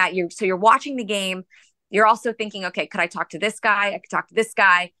doing that, you're watching the game, you're also thinking, okay, could I talk to this guy? I could talk to this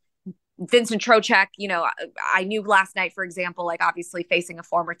guy. Vincent Trocheck, I knew last night, for example, like obviously facing a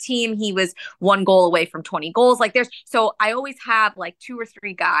former team, he was 1 goal away from 20 goals. Like so I always have like 2 or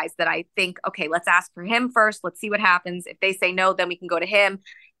 3 guys that I think, okay, let's ask for him first. Let's see what happens. If they say no, then we can go to him.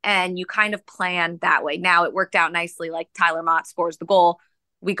 And you kind of plan that way. Now it worked out nicely. Like Tyler Mott scores the goal.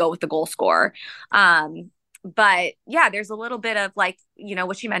 We go with the goal scorer. But yeah, there's a little bit of like,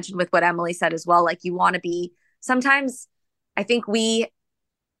 what you mentioned with what Emily said as well. Like you want to be, sometimes I think we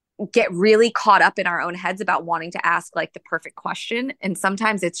get really caught up in our own heads about wanting to ask like the perfect question. And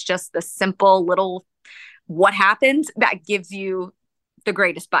sometimes it's just the simple little what happened that gives you the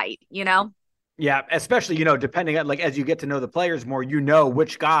greatest bite, Yeah, especially, depending on like as you get to know the players more,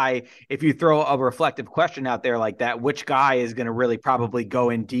 which guy, if you throw a reflective question out there like that, which guy is going to really probably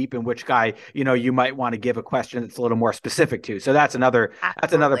go in deep and which guy, you might want to give a question that's a little more specific to. So that's another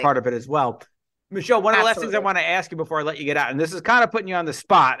part of it as well. Michelle, one of the last things I want to ask you before I let you get out, and this is kind of putting you on the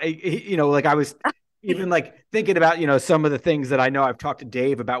spot, like I was even like thinking about, some of the things that I know I've talked to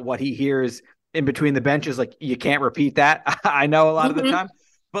Dave about what he hears in between the benches, like you can't repeat that. I know a lot of the Mhm. time,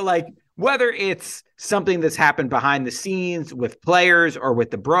 but like whether it's something that's happened behind the scenes with players or with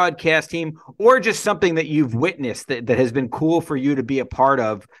the broadcast team, or just something that you've witnessed that has been cool for you to be a part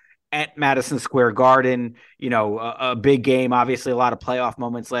of at Madison Square Garden, a big game, obviously a lot of playoff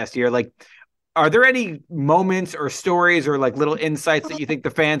moments last year. Like, are there any moments or stories or like little insights that you think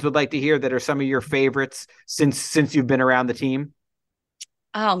the fans would like to hear that are some of your favorites since you've been around the team?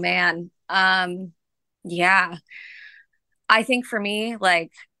 Oh man. Yeah. I think for me,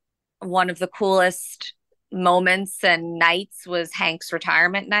 like one of the coolest moments and nights was Hank's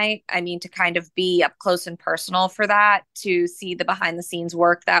retirement night. I mean, to kind of be up close and personal for that, to see the behind the scenes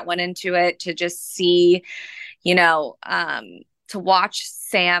work that went into it, to just see, you know, to watch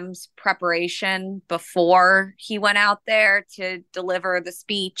Sam's preparation before he went out there to deliver the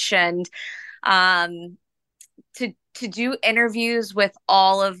speech, and um, to do interviews with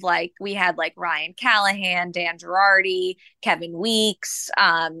all of, like, we had like Ryan Callahan, Dan Girardi, Kevin Weeks.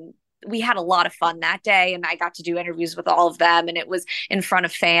 We had a lot of fun that day, and I got to do interviews with all of them, and it was in front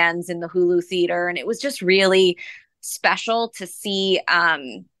of fans in the Hulu Theater, and it was just really special to see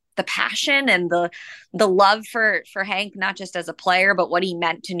the passion and the love for Hank, not just as a player, but what he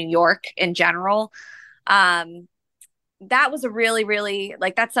meant to New York in general. Um, that was a really, really,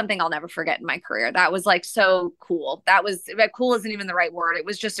 like, that's something I'll never forget in my career. That was like so cool. That was, cool isn't even the right word. It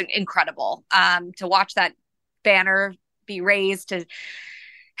was just incredible to watch that banner be raised, to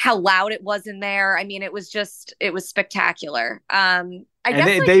how loud it was in there. I mean, it was spectacular. I And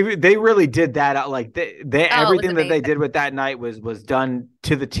guess like, they really did that. Like they oh, it was everything that amazing. they did with that night was done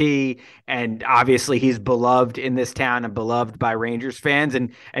to the T. And obviously he's beloved in this town and beloved by Rangers fans.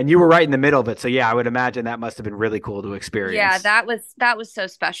 And you were right in the middle of it. So yeah, I would imagine that must have been really cool to Yeah, experience. that was so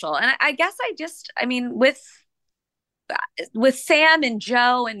special. And I guess I mean, with Sam and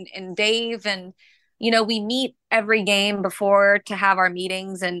Joe and Dave, and we meet every game before to have our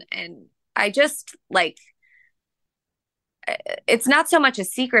meetings, and I just like, it's not so much a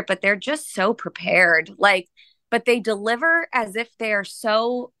secret, but they're just so prepared. Like, but they deliver as if they're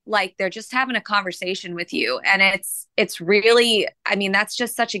so, like, they're just having a conversation with you. And it's really, I mean, that's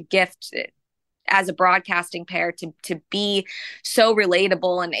just such a gift as a broadcasting pair, to be so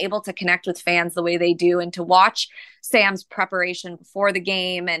relatable and able to connect with fans the way they do, and to watch Sam's preparation before the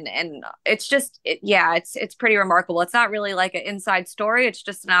game, and it's just yeah, it's pretty remarkable. It's not really like an inside story, it's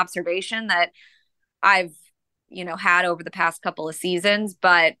just an observation that I've had over the past couple of seasons.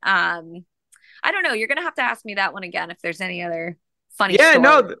 But I don't know, you're gonna have to ask me that one again if there's any other funny Yeah,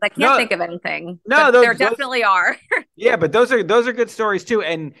 stories. I can't no, think of anything, no, but there those definitely are. yeah, but those are good stories too,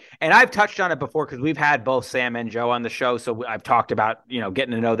 and I've touched on it before because we've had both Sam and Joe on the show, so I've talked about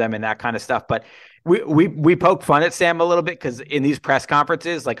getting to know them and that kind of stuff. But we poke fun at Sam a little bit because in these press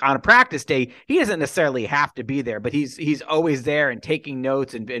conferences, like on a practice day, he doesn't necessarily have to be there, but he's always there and taking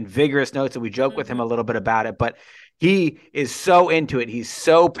notes and vigorous notes, and we joke with him Mhm. a little bit about it, but. He is so into it. He's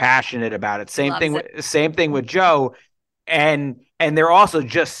so passionate about it. Loves it. Same thing with Joe, and they're also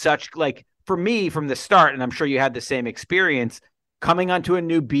just such, like, for me from the start, and I'm sure you had the same experience coming onto a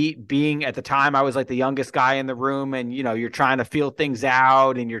new beat, being at the time I was like the youngest guy in the room, and you're trying to feel things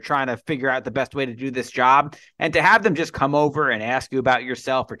out and you're trying to figure out the best way to do this job, and to have them just come over and ask you about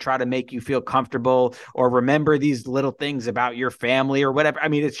yourself or try to make you feel comfortable or remember these little things about your family or whatever. I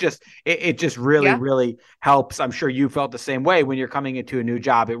mean, it just really, Yeah. really helps. I'm sure you felt the same way when you're coming into a new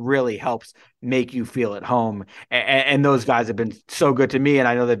job. It really helps make you feel at home. And those guys have been so good to me, and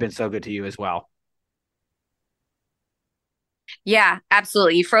I know they've been so good to you as well. Yeah,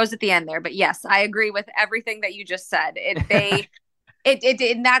 absolutely. You froze at the end there, but yes, I agree with everything that you just said. And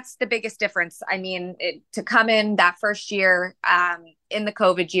that's the biggest difference. I mean, to come in that first year, in the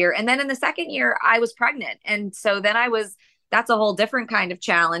COVID year, and then in the second year, I was pregnant, and so then that's a whole different kind of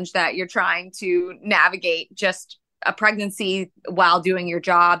challenge that you're trying to navigate, just a pregnancy while doing your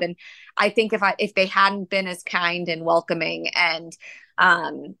job. And I think if they hadn't been as kind and welcoming and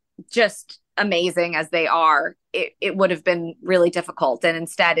just amazing as they are, it would have been really difficult. And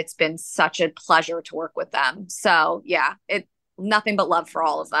instead, it's been such a pleasure to work with them. So yeah, nothing but love for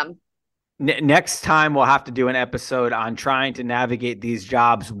all of them. Next time we'll have to do an episode on trying to navigate these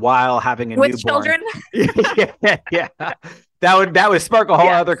jobs while having a With newborn. children. Yeah, yeah. That would spark a whole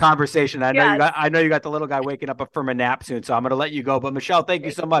Yes. other conversation. Yes. I know you got the little guy waking up from a nap soon, so I'm going to let you go. But Michelle, thank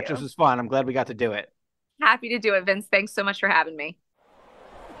you Thank so much. This you. was fun. I'm glad we got to do it. Happy to do it, Vince. Thanks so much for having me.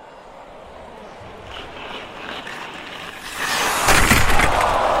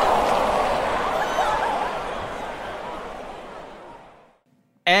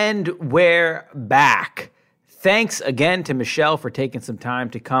 And we're back. Thanks again to Michelle for taking some time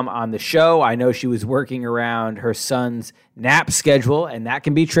to come on the show. I know she was working around her son's nap schedule, and that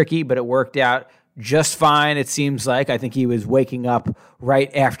can be tricky, but it worked out just fine, it seems like. I think he was waking up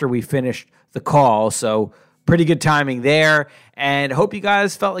right after we finished the call, so pretty good timing there. And hope you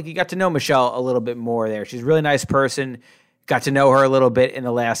guys felt like you got to know Michelle a little bit more there. She's a really nice person. Got to know her a little bit in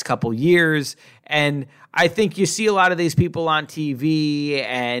the last couple years. And I think you see a lot of these people on TV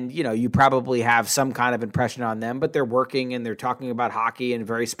and, you probably have some kind of impression on them, but they're working and they're talking about hockey and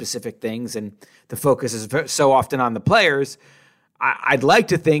very specific things. And the focus is so often on the players. I'd like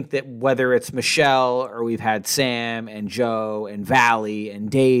to think that whether it's Michelle or we've had Sam and Joe and Valley and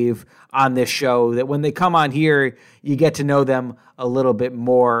Dave on this show, that when they come on here, you get to know them a little bit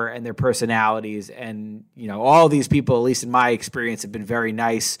more and their personalities. And, all these people, at least in my experience, have been very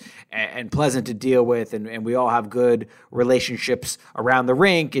nice and pleasant to deal with. And we all have good relationships around the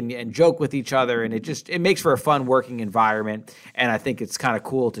rink and joke with each other. And it makes for a fun working environment. And I think it's kind of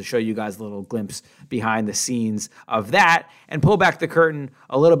cool to show you guys a little glimpse behind the scenes of that and pull back the curtain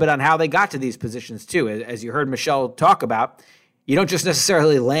a little bit on how they got to these positions too. As you heard Michelle talk about, you don't just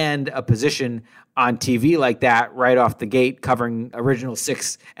necessarily land a position on TV like that right off the gate covering original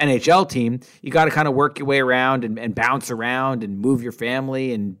six NHL team. You got to kind of work your way around and bounce around and move your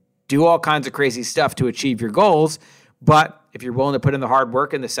family and do all kinds of crazy stuff to achieve your goals. But if you're willing to put in the hard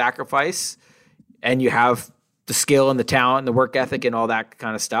work and the sacrifice and you have the skill and the talent and the work ethic and all that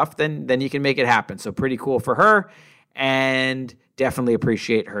kind of stuff, then you can make it happen. So pretty cool for her and definitely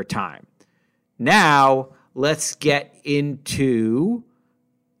appreciate her time. Now, let's get into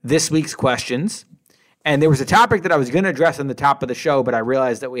this week's questions. And there was a topic that I was going to address on the top of the show, but I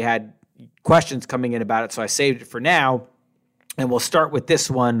realized that we had questions coming in about it, so I saved it for now. And we'll start with this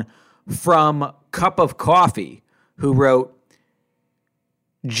one from Cup of Coffee, who wrote,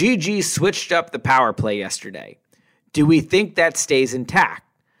 GG switched up the power play yesterday. Do we think that stays intact?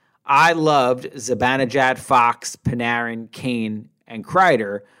 I loved Zibanejad, Fox, Panarin, Kane, and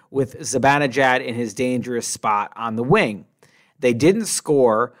Kreider, with Zibanejad in his dangerous spot on the wing. They didn't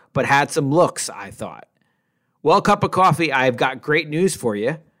score, but had some looks, I thought. Well, Cup of Coffee, I've got great news for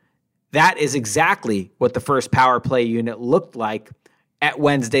you. That is exactly what the first power play unit looked like at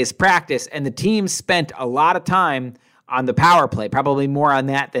Wednesday's practice, and the team spent a lot of time on the power play, probably more on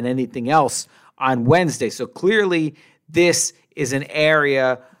that than anything else on Wednesday. So clearly, this is an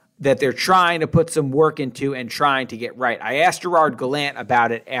area that they're trying to put some work into and trying to get right. I asked Gerard Gallant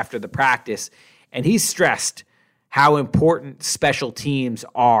about it after the practice, and he stressed how important special teams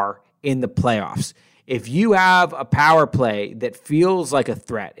are in the playoffs. If you have a power play that feels like a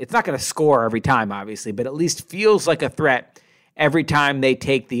threat, it's not going to score every time, obviously, but at least feels like a threat every time they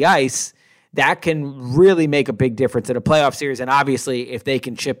take the ice, that can really make a big difference in a playoff series. And obviously, if they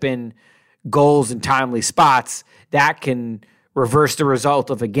can chip in goals in timely spots, that can reverse the result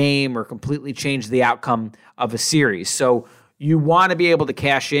of a game or completely change the outcome of a series. So you want to be able to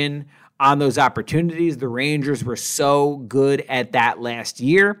cash in on those opportunities. The Rangers were so good at that last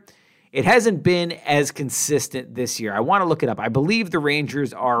year. It hasn't been as consistent this year. I want to look it up. I believe the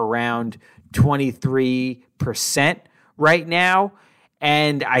Rangers are around 23% right now,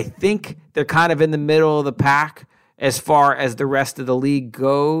 and I think they're kind of in the middle of the pack as far as the rest of the league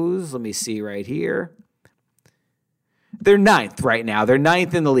goes. Let me see right here. They're ninth right now. They're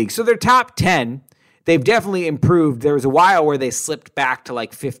ninth in the league. So they're top 10. They've definitely improved. There was a while where they slipped back to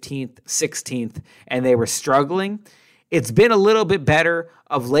like 15th, 16th, and they were struggling. It's been a little bit better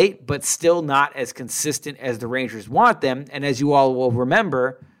of late, but still not as consistent as the Rangers want them. And as you all will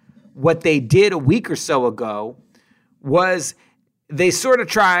remember, what they did a week or so ago was they sort of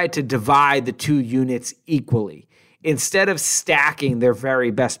tried to divide the two units equally. Instead of stacking their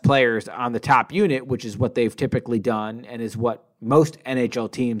very best players on the top unit, which is what they've typically done and is what most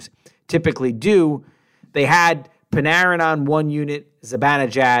NHL teams typically do, they had Panarin on one unit,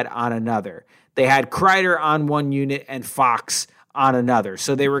 Zibanejad on another. They had Kreider on one unit and Fox on another.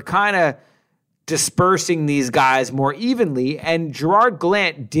 So they were kind of dispersing these guys more evenly, and Gerard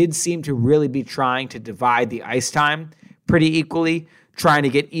Gallant did seem to really be trying to divide the ice time pretty equally, trying to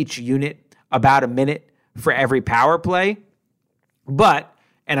get each unit about a minute for every power play. But,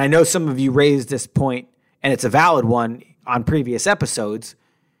 and I know some of you raised this point, and it's a valid one on previous episodes,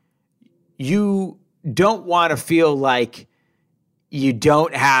 you don't want to feel like you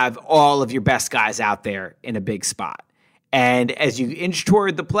don't have all of your best guys out there in a big spot. And as you inch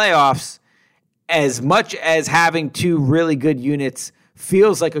toward the playoffs, as much as having two really good units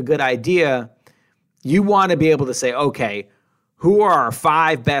feels like a good idea, you want to be able to say, okay, who are our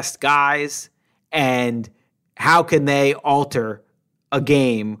five best guys and how can they alter a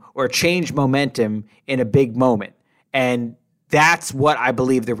game or change momentum in a big moment. And that's what I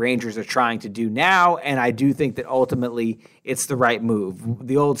believe the Rangers are trying to do now, and I do think that ultimately it's the right move.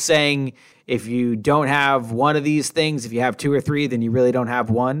 The old saying, if you don't have one of these things, if you have two or three, then you really don't have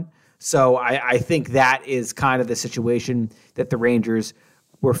one. So I think that is kind of the situation that the Rangers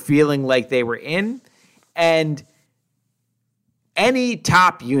were feeling like they were in. And any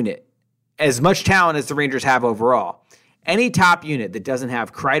top unit, as much talent as the Rangers have overall, any top unit that doesn't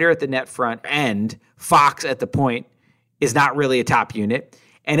have Kreider at the net front and Fox at the point is not really a top unit.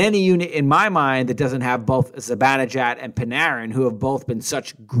 And any unit in my mind that doesn't have both Zibanejad and Panarin, who have both been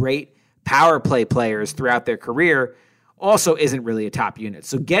such great power play players throughout their career, also isn't really a top unit.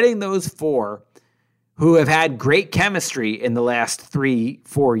 So getting those four who have had great chemistry in the last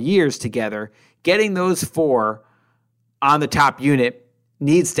 3-4 years together, getting those four on the top unit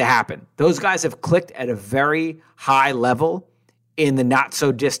needs to happen. Those guys have clicked at a very high level in the not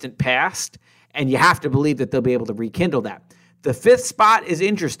so distant past, and you have to believe that they'll be able to rekindle that. The fifth spot is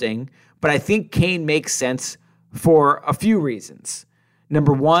interesting, but I think Kane makes sense for a few reasons.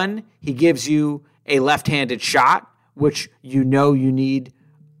 Number one, he gives you a left-handed shot, which you know you need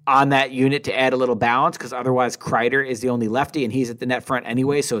on that unit to add a little balance, because otherwise Kreider is the only lefty, and he's at the net front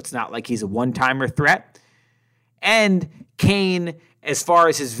anyway, so it's not like he's a one-timer threat. And Kane, as far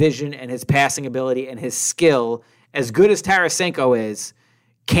as his vision and his passing ability and his skill, as good as Tarasenko is,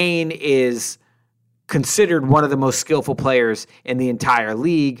 Kane is considered one of the most skillful players in the entire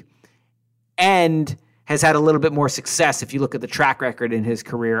league and has had a little bit more success if you look at the track record in his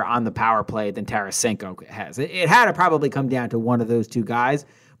career on the power play than Tarasenko has. It had to probably come down to one of those two guys,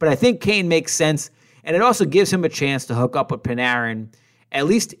 but I think Kane makes sense, and it also gives him a chance to hook up with Panarin, at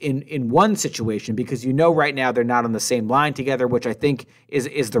least in one situation, because you know right now they're not on the same line together, which I think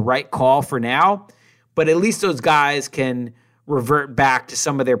is the right call for now, but at least those guys can revert back to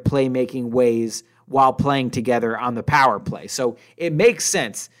some of their playmaking ways while playing together on the power play. So it makes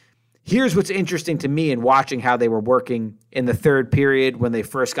sense. Here's what's interesting to me in watching how they were working in the third period when they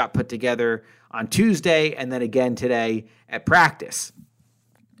first got put together on Tuesday and then again today at practice.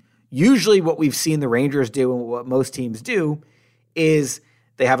 Usually what we've seen the Rangers do and what most teams do is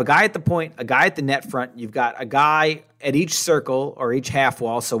they have a guy at the point, a guy at the net front. You've got a guy at each circle or each half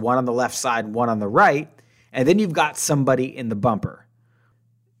wall, so one on the left side and one on the right, and then you've got somebody in the bumper.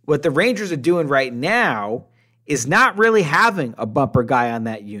 What the Rangers are doing right now is not really having a bumper guy on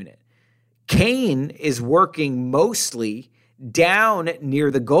that unit. Kane is working mostly down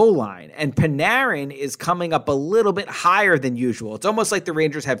near the goal line, and Panarin is coming up a little bit higher than usual. It's almost like the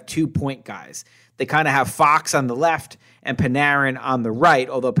Rangers have 2 point guys. They kind of have Fox on the left and Panarin on the right,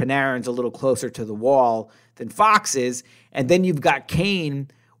 although Panarin's a little closer to the wall than Fox is. And then you've got Kane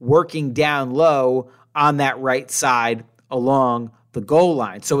working down low on that right side along the goal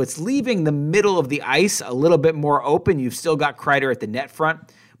line. So it's leaving the middle of the ice a little bit more open. You've still got Kreider at the net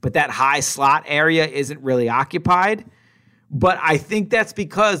front, but that high slot area isn't really occupied. But I think that's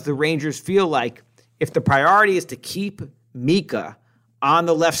because the Rangers feel like if the priority is to keep Mika on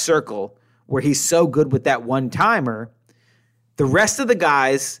the left circle, where he's so good with that one-timer, the rest of the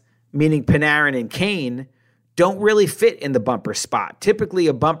guys, meaning Panarin and Kane, don't really fit in the bumper spot. Typically,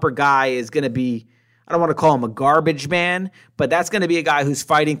 a bumper guy is going to be, I don't want to call him a garbage man, but that's going to be a guy who's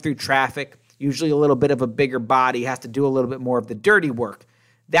fighting through traffic, usually a little bit of a bigger body, has to do a little bit more of the dirty work.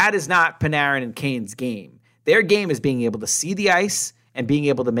 That is not Panarin and Kane's game. Their game is being able to see the ice and being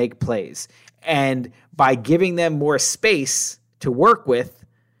able to make plays. And by giving them more space to work with,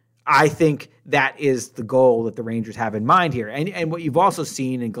 I think that is the goal that the Rangers have in mind here. And what you've also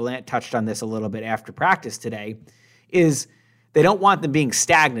seen, and Gallant touched on this a little bit after practice today, is they don't want them being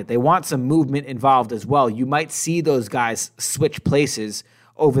stagnant. They want some movement involved as well. You might see those guys switch places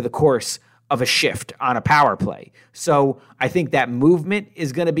over the course of a shift on a power play. So I think that movement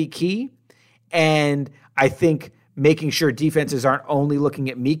is going to be key. And I think making sure defenses aren't only looking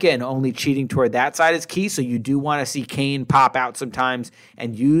at Mika and only cheating toward that side is key. So you do want to see Kane pop out sometimes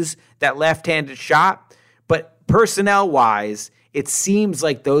and use that left-handed shot. But personnel-wise, it seems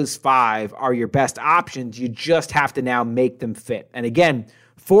like those five are your best options. You just have to now make them fit. And again,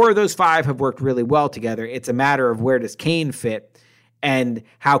 4 of those 5 have worked really well together. It's a matter of where does Kane fit and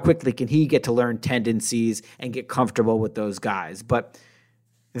how quickly can he get to learn tendencies and get comfortable with those guys. But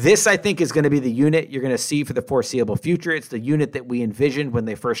this, I think, is going to be the unit you're going to see for the foreseeable future. It's the unit that we envisioned when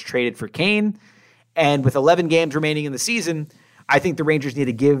they first traded for Kane. And with 11 games remaining in the season, I think the Rangers need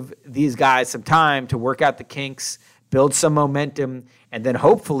to give these guys some time to work out the kinks, build some momentum, and then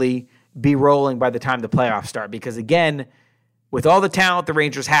hopefully be rolling by the time the playoffs start. Because again, with all the talent the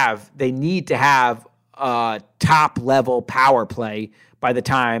Rangers have, they need to have a top-level power play by the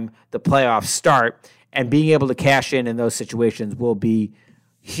time the playoffs start, and being able to cash in those situations will be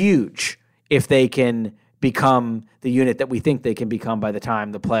huge if they can become the unit that we think they can become by the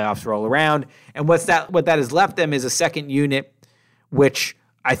time the playoffs roll around. And what that has left them is a second unit, which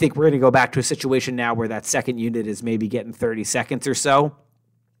I think we're going to go back to a situation now where that second unit is maybe getting 30 seconds or so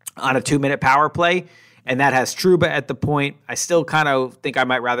on a 2-minute power play. And that has Trouba at the point. I still kind of think I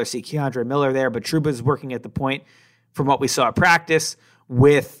might rather see Keandre Miller there, but Trouba's working at the point from what we saw at practice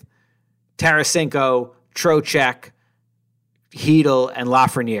with Tarasenko, Trocheck, Hedel, and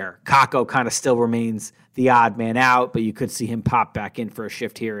Lafreniere. Kakko kind of still remains the odd man out, but you could see him pop back in for a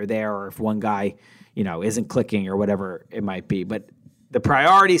shift here or there, or if one guy, isn't clicking or whatever it might be. But the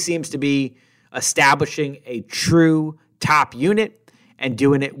priority seems to be establishing a true top unit and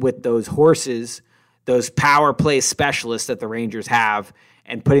doing it with those horses, those power play specialists that the Rangers have,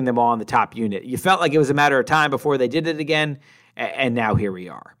 and putting them all in the top unit. You felt like it was a matter of time before they did it again, and now here we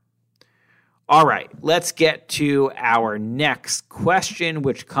are. All right, let's get to our next question,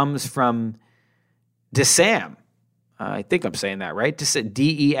 which comes from DeSam. I think I'm saying that right.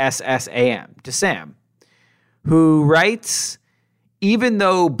 D-E-S-S-A-M. DeSam, who writes, even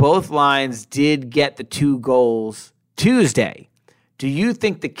though both lines did get the 2 goals Tuesday, do you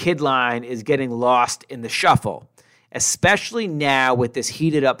think the kid line is getting lost in the shuffle, especially now with this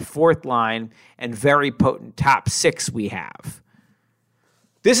heated up fourth line and very potent top 6 we have?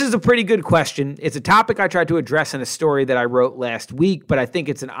 This is a pretty good question. It's a topic I tried to address in a story that I wrote last week, but I think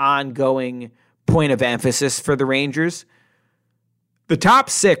it's an ongoing point of emphasis for the Rangers. The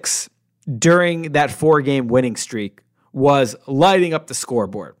top 6 during that 4-game winning streak was lighting up the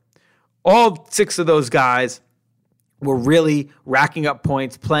scoreboard. All 6 of those guys were really racking up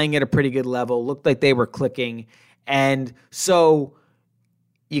points, playing at a pretty good level, looked like they were clicking. And so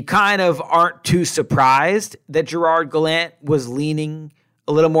you kind of aren't too surprised that Gerard Gallant was leaning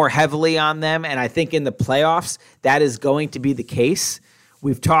a little more heavily on them. And I think in the playoffs, that is going to be the case.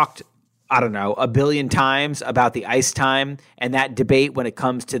 We've talked, a billion times about the ice time and that debate when it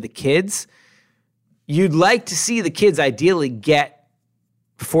comes to the kids. You'd like to see the kids ideally get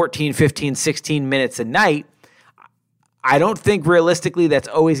 14, 15, 16 minutes a night. I don't think realistically that's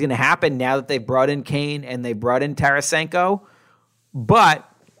always going to happen now that they've brought in Kane and they brought in Tarasenko. But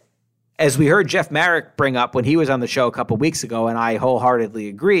as we heard Jeff Marek bring up when he was on the show a couple weeks ago, and I wholeheartedly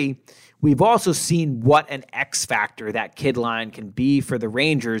agree, we've also seen what an X factor that kid line can be for the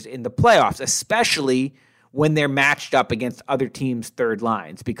Rangers in the playoffs, especially when they're matched up against other teams' third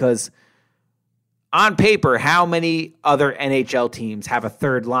lines. Because on paper, how many other NHL teams have a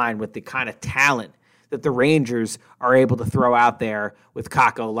third line with the kind of talent that the Rangers are able to throw out there with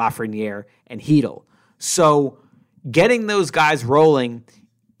Kakko, Lafreniere, and Hedel? So getting those guys rolling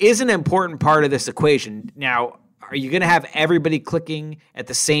is an important part of this equation. Now, are you going to have everybody clicking at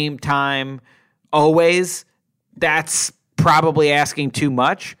the same time always? That's probably asking too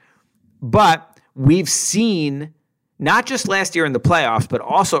much. But we've seen, not just last year in the playoffs, but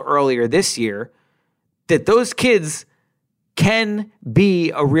also earlier this year, that those kids can be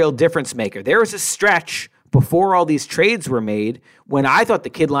a real difference maker. There was a stretch before all these trades were made when I thought the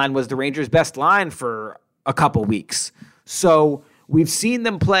kid line was the Rangers' best line for a couple weeks. So we've seen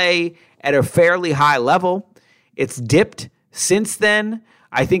them play at a fairly high level. It's dipped since then.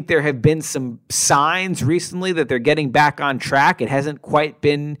 I think there have been some signs recently that they're getting back on track. It hasn't quite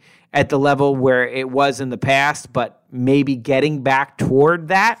been at the level where it was in the past, but maybe getting back toward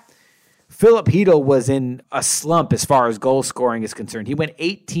that. Philip Hedel was in a slump as far as goal scoring is concerned. He went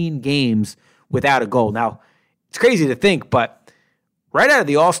 18 games without a goal. Now, it's crazy to think, but right out of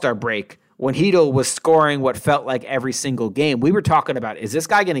the All-Star break, when Hedel was scoring what felt like every single game, we were talking about, is this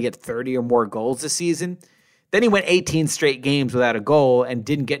guy going to get 30 or more goals this season? Then he went 18 straight games without a goal and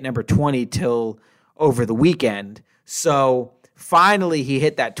didn't get number 20 till over the weekend. So finally he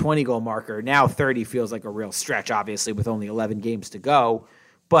hit that 20-goal marker. Now 30 feels like a real stretch, obviously, with only 11 games to go.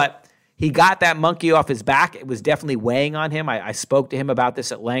 But he got that monkey off his back. It was definitely weighing on him. I spoke to him about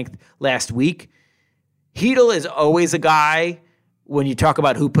this at length last week. Hedel is always a guy, when you talk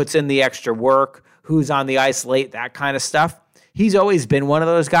about who puts in the extra work, who's on the ice late, that kind of stuff. He's always been one of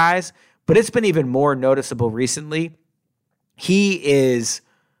those guys, but it's been even more noticeable recently. He is,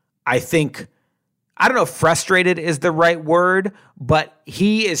 I think, I don't know if frustrated is the right word, but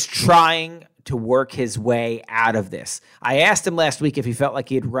he is trying to work his way out of this. I asked him last week if he felt like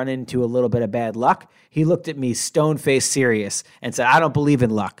he had run into a little bit of bad luck. He looked at me stone-faced serious and said, I don't believe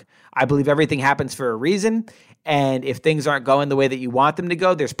in luck. I believe everything happens for a reason, and if things aren't going the way that you want them to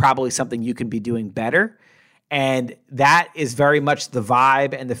go, there's probably something you can be doing better. And that is very much the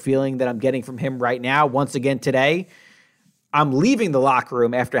vibe and the feeling that I'm getting from him right now. Once again today, I'm leaving the locker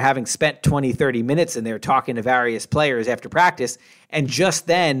room after having spent 20, 30 minutes in there talking to various players after practice. And just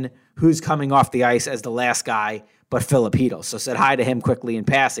then, who's coming off the ice as the last guy but Filipino? So said hi to him quickly in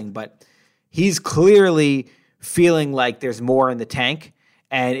passing. But he's clearly feeling like there's more in the tank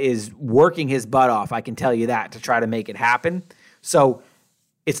and is working his butt off, I can tell you that, to try to make it happen. So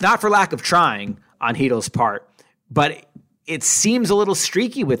it's not for lack of trying on Hedo's part, but it seems a little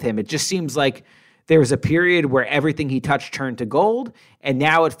streaky with him. It just seems like there was a period where everything he touched turned to gold, and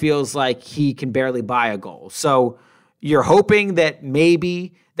now it feels like he can barely buy a goal. So you're hoping that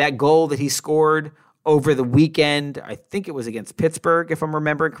maybe that goal that he scored over the weekend, I think it was against Pittsburgh, if I'm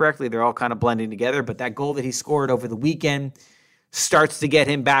remembering correctly. They're all kind of blending together, but that goal that he scored over the weekend starts to get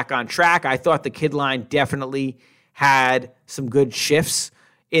him back on track. I thought the kid line definitely had some good shifts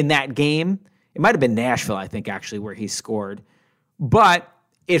in that game. It might have been Nashville, I think, actually, where he scored. But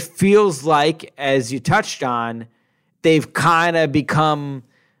it feels like, as you touched on, they've kind of become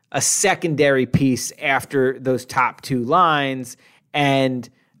a secondary piece after those top two lines. And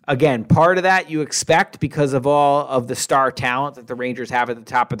again, part of that you expect because of all of the star talent that the Rangers have at the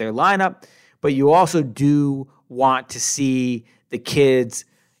top of their lineup. But you also do want to see the kids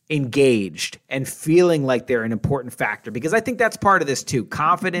engaged and feeling like they're an important factor, because I think that's part of this too.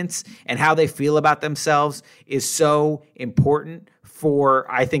 Confidence and how they feel about themselves is so important for,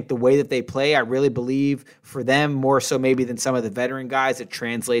 I think, the way that they play. I really believe for them, more so maybe than some of the veteran guys, it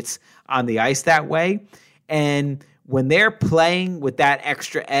translates on the ice that way. And when they're playing with that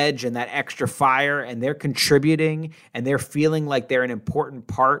extra edge and that extra fire, and they're contributing and they're feeling like they're an important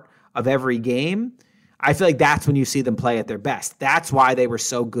part of every game, I feel like that's when you see them play at their best. That's why they were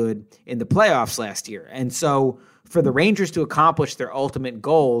so good in the playoffs last year. And so for the Rangers to accomplish their ultimate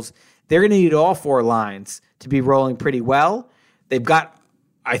goals, they're going to need all four lines to be rolling pretty well. They've got,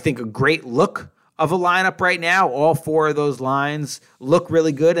 I think, a great look of a lineup right now. All four of those lines look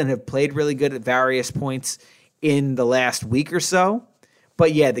really good and have played really good at various points in the last week or so.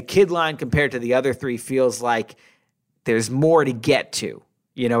 But yeah, the kid line compared to the other three feels like there's more to get to.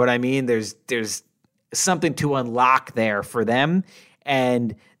 You know what I mean? There's something to unlock there for them,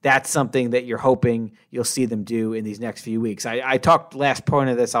 and that's something that you're hoping you'll see them do in these next few weeks. I talked, last point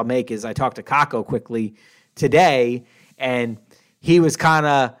of this I'll make is I talked to Kako quickly today, and he was kind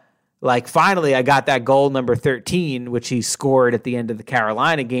of like, finally I got that goal number 13, which he scored at the end of the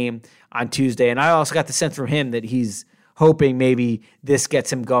Carolina game on Tuesday, and I also got the sense from him that he's hoping maybe this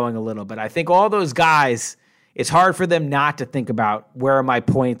gets him going a little bit. I think all those guys, it's hard for them not to think about where are my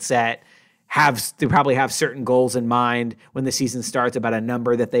points at. They probably have certain goals in mind when the season starts about a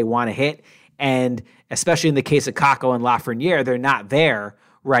number that they want to hit. And especially in the case of Kako and Lafreniere, they're not there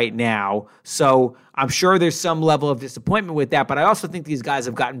right now. So I'm sure there's some level of disappointment with that, but I also think these guys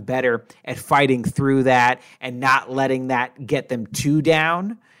have gotten better at fighting through that and not letting that get them too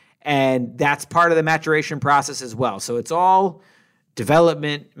down. And that's part of the maturation process as well. So it's all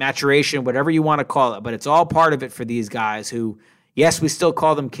development, maturation, whatever you want to call it, but it's all part of it for these guys who, yes, we still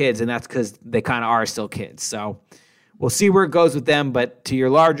call them kids, and that's because they kind of are still kids. So we'll see where it goes with them. But to your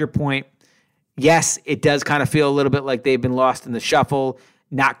larger point, yes, it does kind of feel a little bit like they've been lost in the shuffle,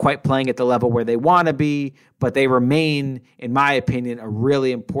 not quite playing at the level where they want to be, but they remain, in my opinion, a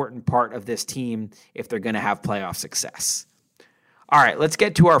really important part of this team if they're going to have playoff success. All right, let's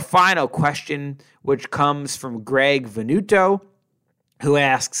get to our final question, which comes from Greg Venuto, who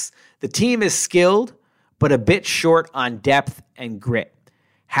asks, the team is skilled, but a bit short on depth and grit.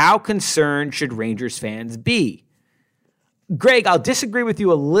 How concerned should Rangers fans be? Greg, I'll disagree with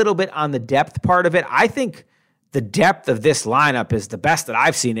you a little bit on the depth part of it. I think the depth of this lineup is the best that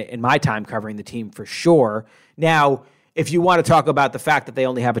I've seen it in my time covering the team for sure. Now, if you want to talk about the fact that they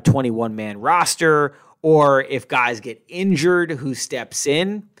only have a 21-man roster, or if guys get injured, who steps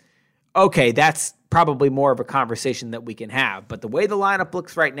in, okay, that's probably more of a conversation that we can have. But the way the lineup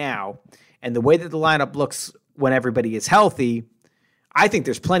looks right now, and the way that the lineup looks when everybody is healthy, I think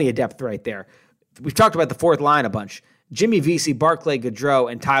there's plenty of depth right there. We've talked about the fourth line a bunch. Jimmy Vesey, Barclay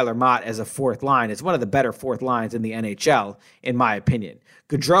Goodrow, and Tyler Mott as a fourth line is one of the better fourth lines in the NHL, in my opinion.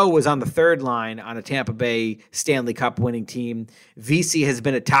 Goodrow was on the third line on a Tampa Bay Stanley Cup winning team. Vesey has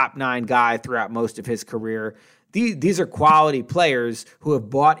been a top 9 guy throughout most of his career. These are quality players who have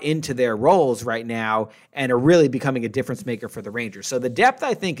bought into their roles right now and are really becoming a difference maker for the Rangers. So the depth,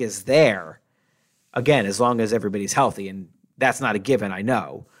 I think, is there, again, as long as everybody's healthy, and that's not a given, I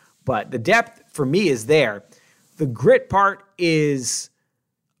know. But the depth, for me, is there. The grit part is,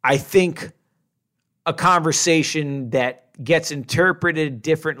 I think, a conversation that gets interpreted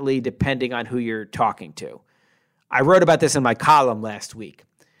differently depending on who you're talking to. I wrote about this in my column last week.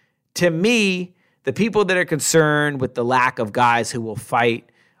 To me, the people that are concerned with the lack of guys who will fight,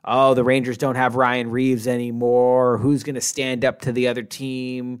 oh, the Rangers don't have Ryan Reeves anymore, who's going to stand up to the other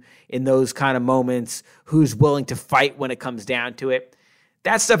team in those kind of moments, who's willing to fight when it comes down to it.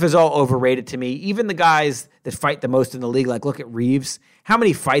 That stuff is all overrated to me. Even the guys that fight the most in the league, like look at Reeves. How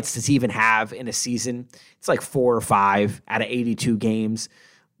many fights does he even have in a season? It's like 4 or 5 out of 82 games.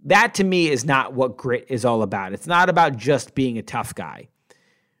 That to me is not what grit is all about. It's not about just being a tough guy.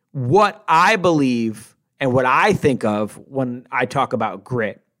 What I believe and what I think of when I talk about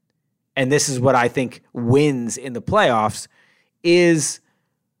grit, and this is what I think wins in the playoffs, is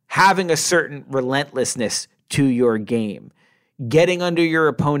having a certain relentlessness to your game. Getting under your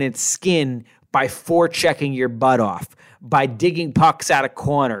opponent's skin by forechecking your butt off, by digging pucks out of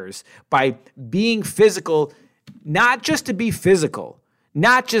corners, by being physical, not just to be physical,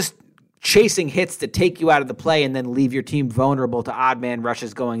 not just chasing hits to take you out of the play and then leave your team vulnerable to odd man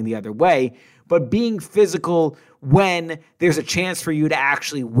rushes going the other way, but being physical when there's a chance for you to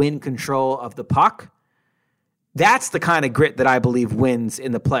actually win control of the puck. That's the kind of grit that I believe wins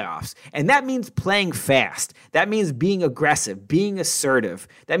in the playoffs. And that means playing fast. That means being aggressive, being assertive.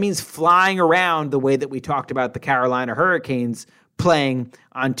 That means flying around the way that we talked about the Carolina Hurricanes playing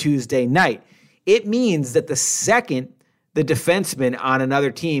on Tuesday night. It means that the second the defenseman on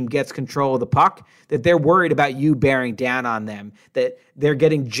another team gets control of the puck, that they're worried about you bearing down on them, that they're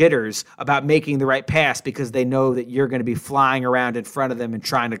getting jitters about making the right pass because they know that you're going to be flying around in front of them and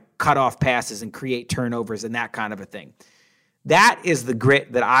trying to cut off passes and create turnovers and that kind of a thing. That is the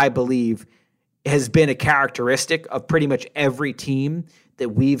grit that I believe has been a characteristic of pretty much every team that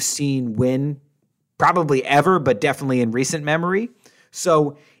we've seen win, probably ever, but definitely in recent memory.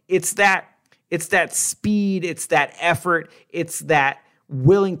 So it's that speed, it's that effort, it's that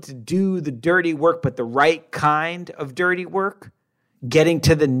willing to do the dirty work, but the right kind of dirty work, getting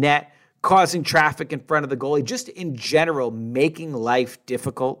to the net, causing traffic in front of the goalie, just in general, making life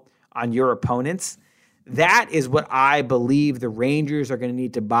difficult on your opponents. That is what I believe the Rangers are going to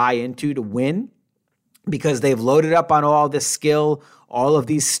need to buy into to win, because they've loaded up on all this skill, all of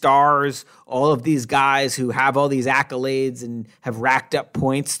these stars, all of these guys who have all these accolades and have racked up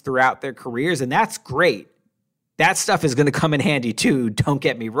points throughout their careers, and that's great. That stuff is going to come in handy too, don't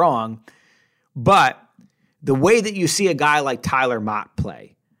get me wrong. But the way that you see a guy like Tyler Mott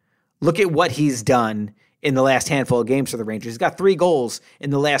play, look at what he's done in the last handful of games for the Rangers. He's got 3 goals in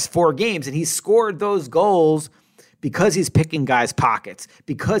the last 4 games, and he's scored those goals because he's picking guys' pockets,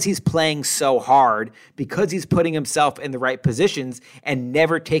 because he's playing so hard, because he's putting himself in the right positions and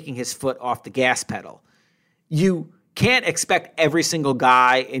never taking his foot off the gas pedal. You can't expect every single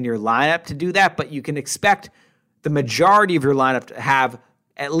guy in your lineup to do that, but you can expect the majority of your lineup to have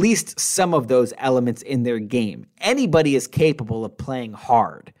at least some of those elements in their game. Anybody is capable of playing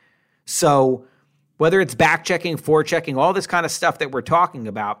hard. So whether it's back-checking, forechecking, all this kind of stuff that we're talking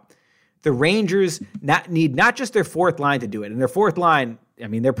about, the Rangers need not just their fourth line to do it. And their fourth line, I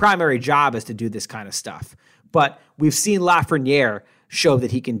mean, their primary job is to do this kind of stuff. But we've seen Lafreniere show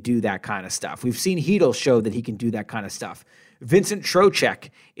that he can do that kind of stuff. We've seen Hedl show that he can do that kind of stuff. Vincent Trocheck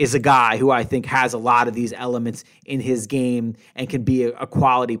is a guy who I think has a lot of these elements in his game and can be a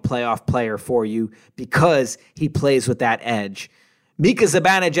quality playoff player for you because he plays with that edge. Mika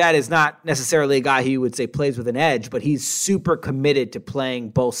Zibanejad is not necessarily a guy who you would say plays with an edge, but he's super committed to playing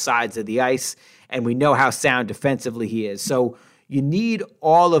both sides of the ice, and we know how sound defensively he is. So you need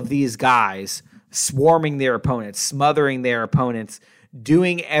all of these guys swarming their opponents, smothering their opponents,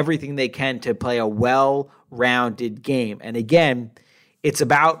 doing everything they can to play a well-rounded game. And again, it's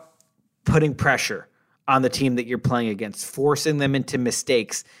about putting pressure on the team that you're playing against, forcing them into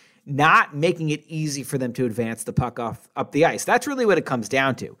mistakes, not making it easy for them to advance the puck up the ice. That's really what it comes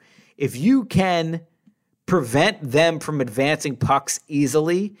down to. If you can prevent them from advancing pucks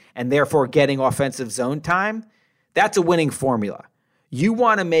easily and therefore getting offensive zone time, that's a winning formula. You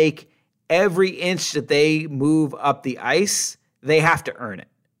want to make every inch that they move up the ice, they have to earn it.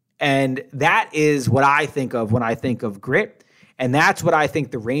 And that is what I think of when I think of grit. And that's what I think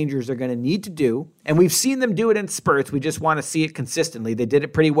the Rangers are going to need to do. And we've seen them do it in spurts. We just want to see it consistently. They did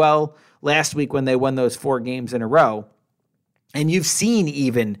it pretty well last week when they won those 4 games in a row. And you've seen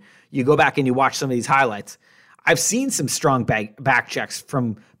even, you go back and you watch some of these highlights, I've seen some strong back checks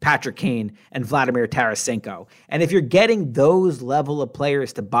from Patrick Kane and Vladimir Tarasenko. And if you're getting those level of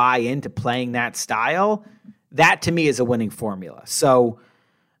players to buy into playing that style, that to me is a winning formula. So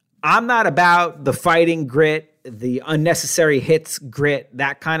I'm not about the fighting grit, the unnecessary hits grit,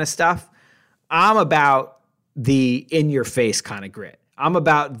 that kind of stuff. I'm about the in-your-face kind of grit. I'm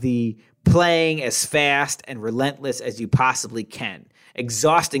about the playing as fast and relentless as you possibly can,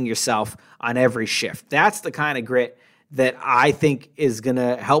 exhausting yourself on every shift. That's the kind of grit that I think is going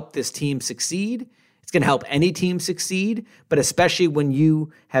to help this team succeed. It's going to help any team succeed, but especially when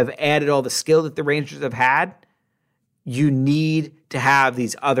you have added all the skill that the Rangers have had, you need to have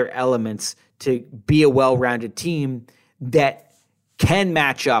these other elements to be a well-rounded team that can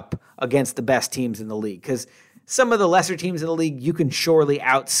match up against the best teams in the league. Because some of the lesser teams in the league, you can surely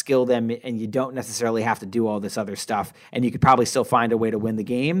outskill them and you don't necessarily have to do all this other stuff, and you could probably still find a way to win the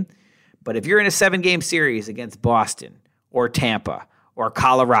game. But if you're in a 7-game series against Boston or Tampa or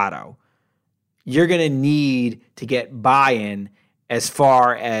Colorado, you're going to need to get buy-in as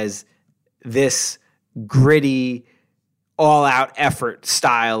far as this gritty, all-out effort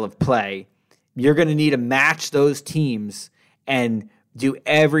style of play. You're going to need to match those teams and do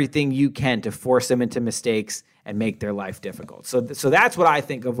everything you can to force them into mistakes and make their life difficult. So that's what I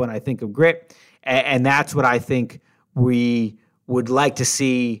think of when I think of grit, and that's what I think we would like to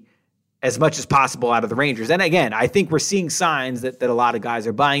see as much as possible out of the Rangers. And again, I think we're seeing signs that a lot of guys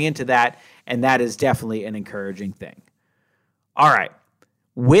are buying into that, and that is definitely an encouraging thing. All right.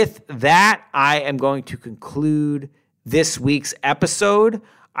 With that, I am going to conclude this week's episode.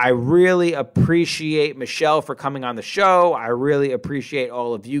 I really appreciate Michelle for coming on the show. I really appreciate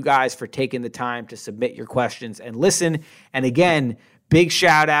all of you guys for taking the time to submit your questions and listen. And again, big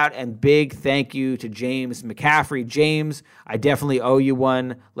shout out and big thank you to James McCaffrey. James, I definitely owe you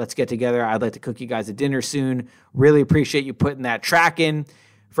one. Let's get together. I'd like to cook you guys a dinner soon. Really appreciate you putting that track in.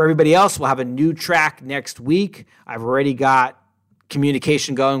 For everybody else, we'll have a new track next week. I've already got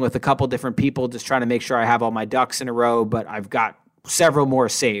communication going with a couple different people, just trying to make sure I have all my ducks in a row, but I've got several more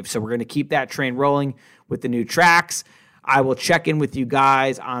saved. So we're going to keep that train rolling with the new tracks. I will check in with you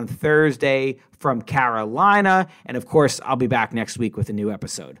guys on Thursday from Carolina. And of course, I'll be back next week with a new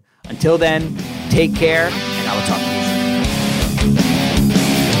episode. Until then, take care, and I will talk to you.